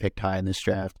getting picked high in this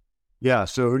draft. Yeah.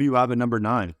 So who do you have at number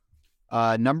 9?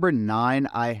 Number 9,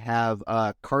 I have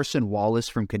Carson Wallace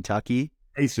from Kentucky.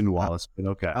 Cason Wallace.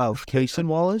 Okay. Oh, Cason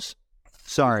Wallace?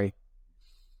 Sorry.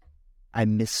 I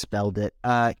misspelled it.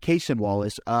 Cason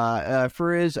Wallace.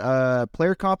 For his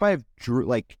player comp, I have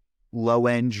low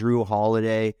end Drew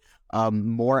Holiday,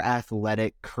 more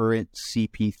athletic current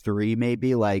CP3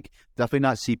 maybe. Like definitely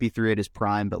not CP3 at his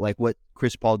prime, but like what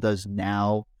Chris Paul does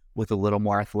now with a little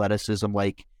more athleticism.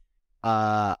 Like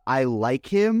I like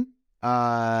him.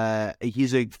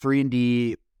 He's a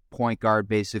 3-and-D point guard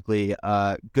basically.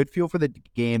 Good feel for the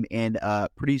game and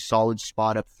pretty solid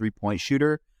spot up 3-point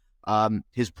shooter.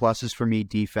 His pluses for me: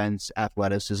 defense,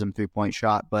 athleticism, 3-point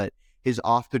shot, but his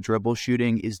off the dribble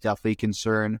shooting is definitely a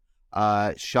concern.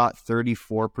 Shot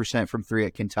 34% from 3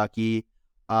 at Kentucky.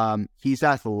 He's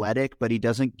athletic, but he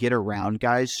doesn't get around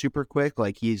guys super quick.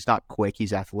 Like he's not quick,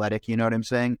 he's athletic. You know what I'm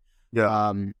saying?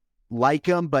 Yeah. Like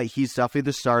him, but he's definitely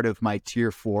the start of my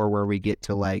tier 4 where we get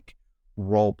to like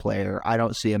role player. I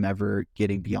don't see him ever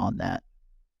getting beyond that.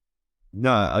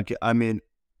 No, okay. I mean,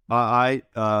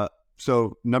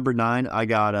 so number 9, I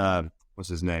got what's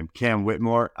his name? Cam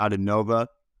Whitmore out of Nova.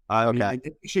 Okay. An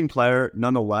interesting player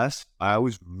nonetheless. I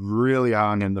was really high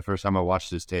on him the first time I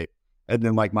watched his tape. And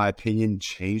then like my opinion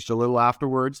changed a little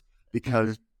afterwards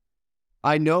because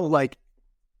I know like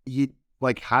he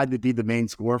like had to be the main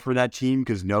scorer for that team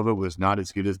because Nova was not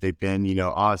as good as they've been.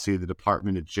 Obviously the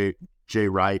department of Jay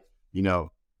Wright,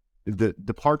 the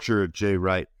departure of Jay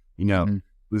Wright,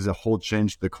 was a whole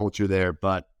change to the culture there.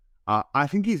 But I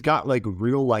think he's got like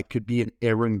real, like could be an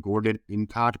Aaron Gordon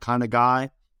impact kind of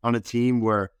guy on a team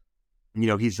where,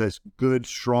 he's this good,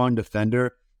 strong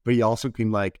defender, but he also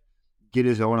can like get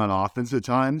his own on offense at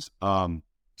times.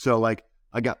 So like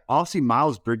I got obviously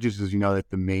Miles Bridges is, like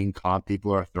the main comp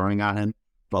people are throwing at him,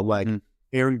 but like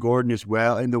Aaron Gordon as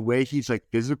well. And the way he's like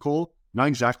physical, not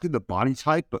exactly the body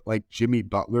type, but like Jimmy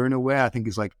Butler in a way, I think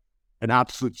is like an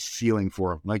absolute ceiling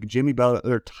for him. Like Jimmy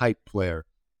Butler type player.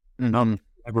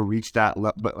 Never reached that,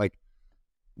 but like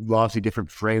obviously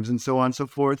different frames and so on and so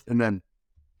forth. And then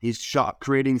he's shot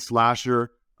creating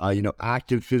slasher,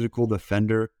 active physical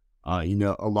defender, a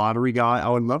lottery guy. I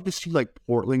would love to see like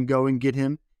Portland go and get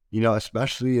him,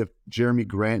 especially if Jeremy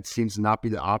Grant seems to not be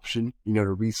the option,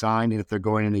 to re-sign and if they're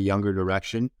going in a younger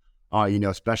direction,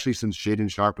 especially since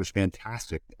Shaedon Sharpe was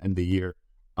fantastic at the end of the year.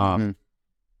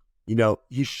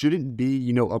 He shouldn't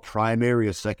be, a primary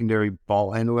or secondary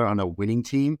ball handler on a winning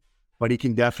team, but he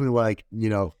can definitely like,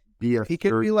 he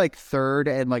could be like third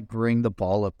and like bring the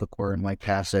ball up the court and like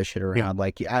pass that shit around. Yeah.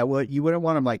 Like you wouldn't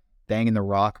want him like banging the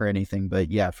rock or anything, but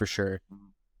yeah, for sure.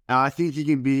 I think he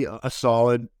can be a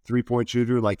solid 3-point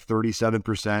shooter, like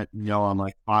 37%, on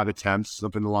like 5 attempts,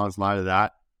 something along the line of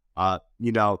that.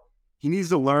 He needs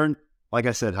to learn, like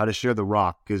I said, how to share the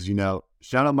rock because,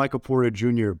 shout out Michael Porter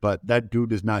Jr., but that dude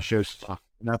does not share stuff.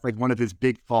 And that's like one of his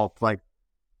big faults. Like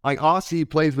Aussie he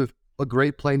plays with a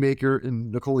great playmaker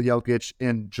in Nikola Jokic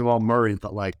and Jamal Murray,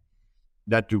 but like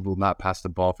that dude will not pass the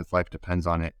ball if his life depends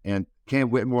on it. And Cam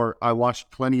Whitmore, I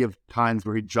watched plenty of times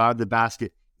where he drive the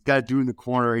basket, he's got a dude in the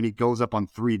corner and he goes up on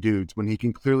 3 dudes when he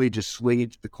can clearly just swing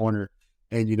into the corner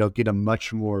and, get a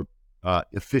much more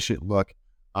efficient look.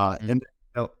 And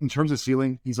in terms of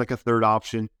ceiling, he's like a third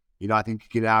option. I think he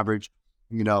could average,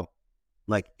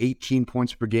 like 18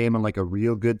 points per game on like a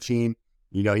real good team.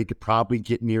 He could probably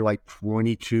get near like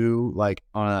 22, like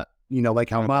on a, like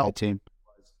how Miles team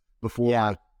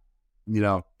before,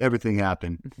 everything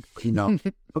happened. He'll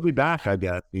be back, I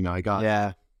guess. I got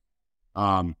yeah.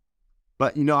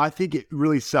 But I think it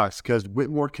really sucks because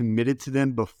Whitmore committed to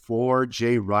them before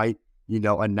Jay Wright,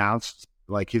 announced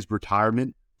like his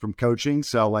retirement from coaching.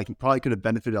 So like he probably could have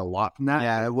benefited a lot from that.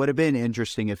 Yeah, it would have been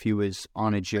interesting if he was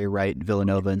on a Jay Wright in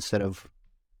Villanova instead of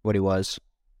what he was.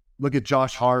 look at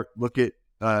Josh Hart, look at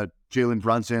Jalen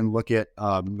Brunson, look at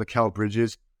Mikal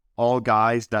Bridges, all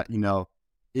guys that,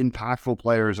 impactful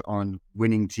players on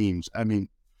winning teams. I mean,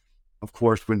 of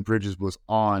course, when Bridges was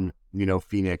on,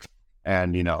 Phoenix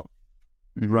and,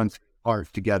 Brunson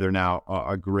Hart together now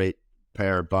are a great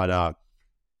pair. But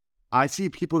I see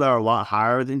people that are a lot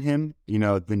higher than him,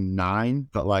 than 9,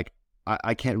 but like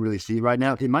I can't really see right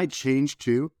now. It might change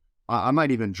too. I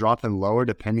might even drop him lower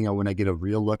depending on when I get a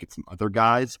real look at some other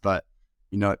guys, but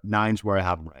 9's where I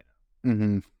have him right now.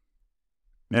 Mm-hmm.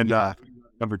 And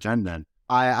number 10 then.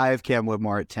 I have Cam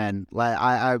Whitmore at 10.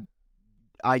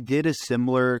 I did a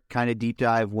similar kind of deep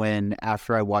dive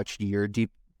after I watched your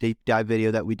deep dive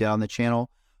video that we did on the channel,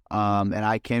 and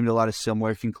I came to a lot of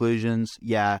similar conclusions.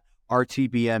 Yeah,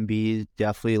 RTBMB is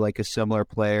definitely like a similar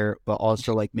player, but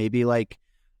also like maybe like,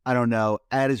 I don't know,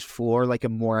 at his floor, like a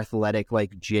more athletic,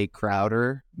 like Jay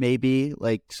Crowder, maybe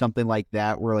like something like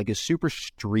that, where like a super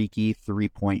streaky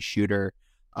 3-point shooter,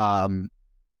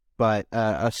 but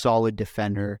a solid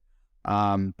defender.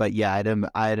 But yeah,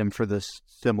 I had him for the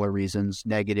similar reasons: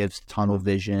 negatives, tunnel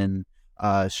vision,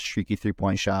 streaky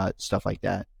 3-point shot, stuff like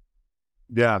that.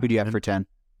 Yeah. Who do you have for 10?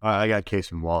 I got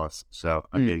Case and Wallace. So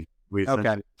okay,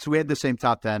 so we had the same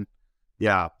top 10.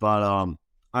 Yeah, but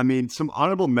I mean, some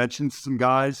honorable mentions, some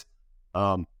guys.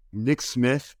 Nick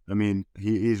Smith, I mean,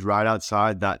 he's right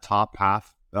outside that top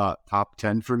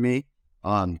 10 for me.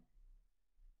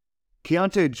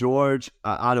 Keontae George,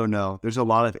 I don't know. There's a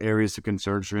lot of areas of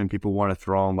concern for him. People want to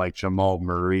throw him like Jamal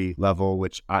Murray level,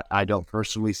 which I don't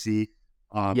personally see.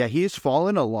 Yeah, he's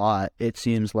fallen a lot. It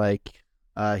seems like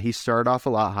he started off a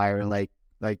lot higher, like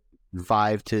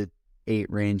 5 to 8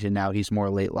 range, and now he's more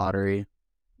late lottery.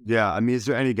 Yeah, I mean, is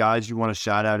there any guys you want to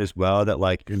shout out as well that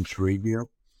like intrigue you?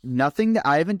 Nothing.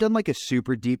 I haven't done like a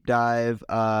super deep dive.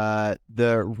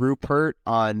 The Rupert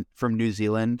from New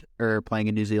Zealand, or playing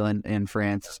in New Zealand and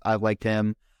France, I liked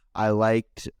him. I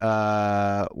liked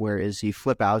where is he?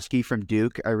 Flipowski from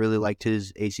Duke. I really liked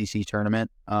his ACC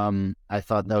tournament. I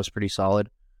thought that was pretty solid.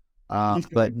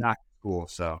 But not cool.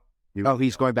 So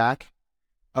he's going back.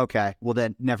 Okay, well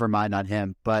then never mind on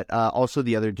him. But also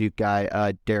the other Duke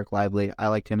guy, Derek Lively, I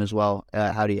liked him as well.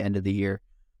 How do you end of the year?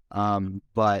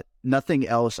 But nothing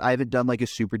else. I haven't done like a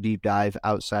super deep dive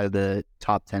outside of the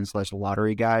top 10 /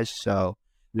 lottery guys. So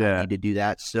yeah, I need to do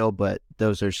that still. But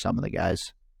those are some of the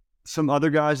guys. Some other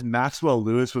guys. Maxwell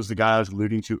Lewis was the guy I was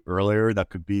alluding to earlier. That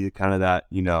could be kind of that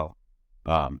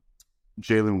Jalen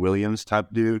Williams type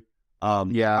dude.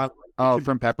 From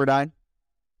Pepperdine.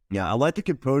 Yeah, I like the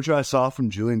composure I saw from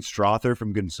Julian Strother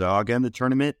from Gonzaga in the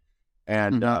tournament.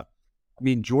 And, I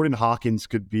mean, Jordan Hawkins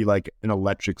could be like an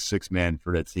electric 6-man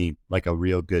for that team, like a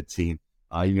real good team.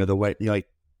 The way,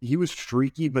 he was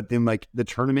streaky, but then, like, the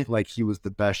tournament, like, he was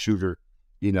the best shooter,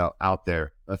 out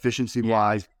there.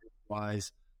 Efficiency-wise,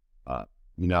 there's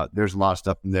a lot of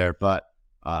stuff in there. But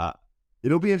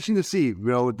it'll be interesting to see,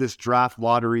 with this draft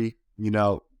lottery,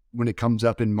 when it comes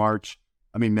up in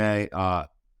May,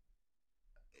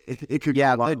 it could.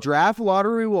 Yeah, the draft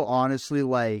lottery will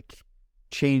honestly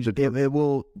change. It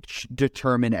will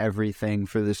determine everything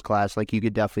for this class. Like, you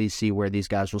could definitely see where these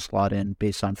guys will slot in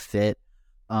based on fit,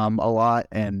 a lot,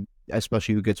 and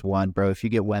especially who gets one, bro. If you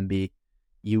get Wemby,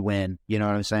 you win. You know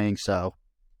what I'm saying? So,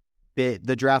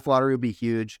 the draft lottery will be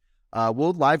huge.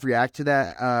 We'll live react to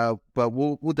that, but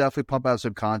we'll definitely pump out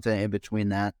some content in between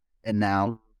that and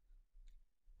now.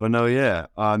 But no, yeah,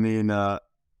 I mean,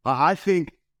 I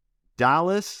think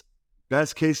Dallas,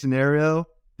 best case scenario,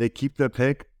 they keep the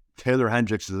pick. Taylor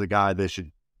Hendricks is the guy they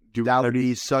should do. That would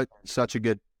be such a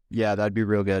good. Yeah, that'd be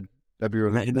real good. That'd be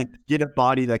real good. And get a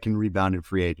body that can rebound in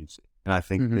free agency, and I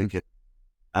think they could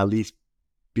at least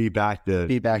be back in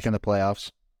the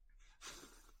playoffs.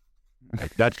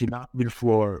 That should not be the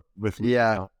floor with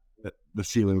the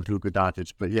ceiling with Luka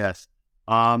Doncic. But yes,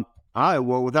 all right.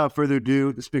 Well, without further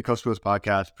ado, this has been Coast to Coast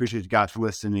Podcast. Appreciate you guys for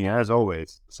listening. As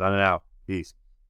always, signing out. Peace.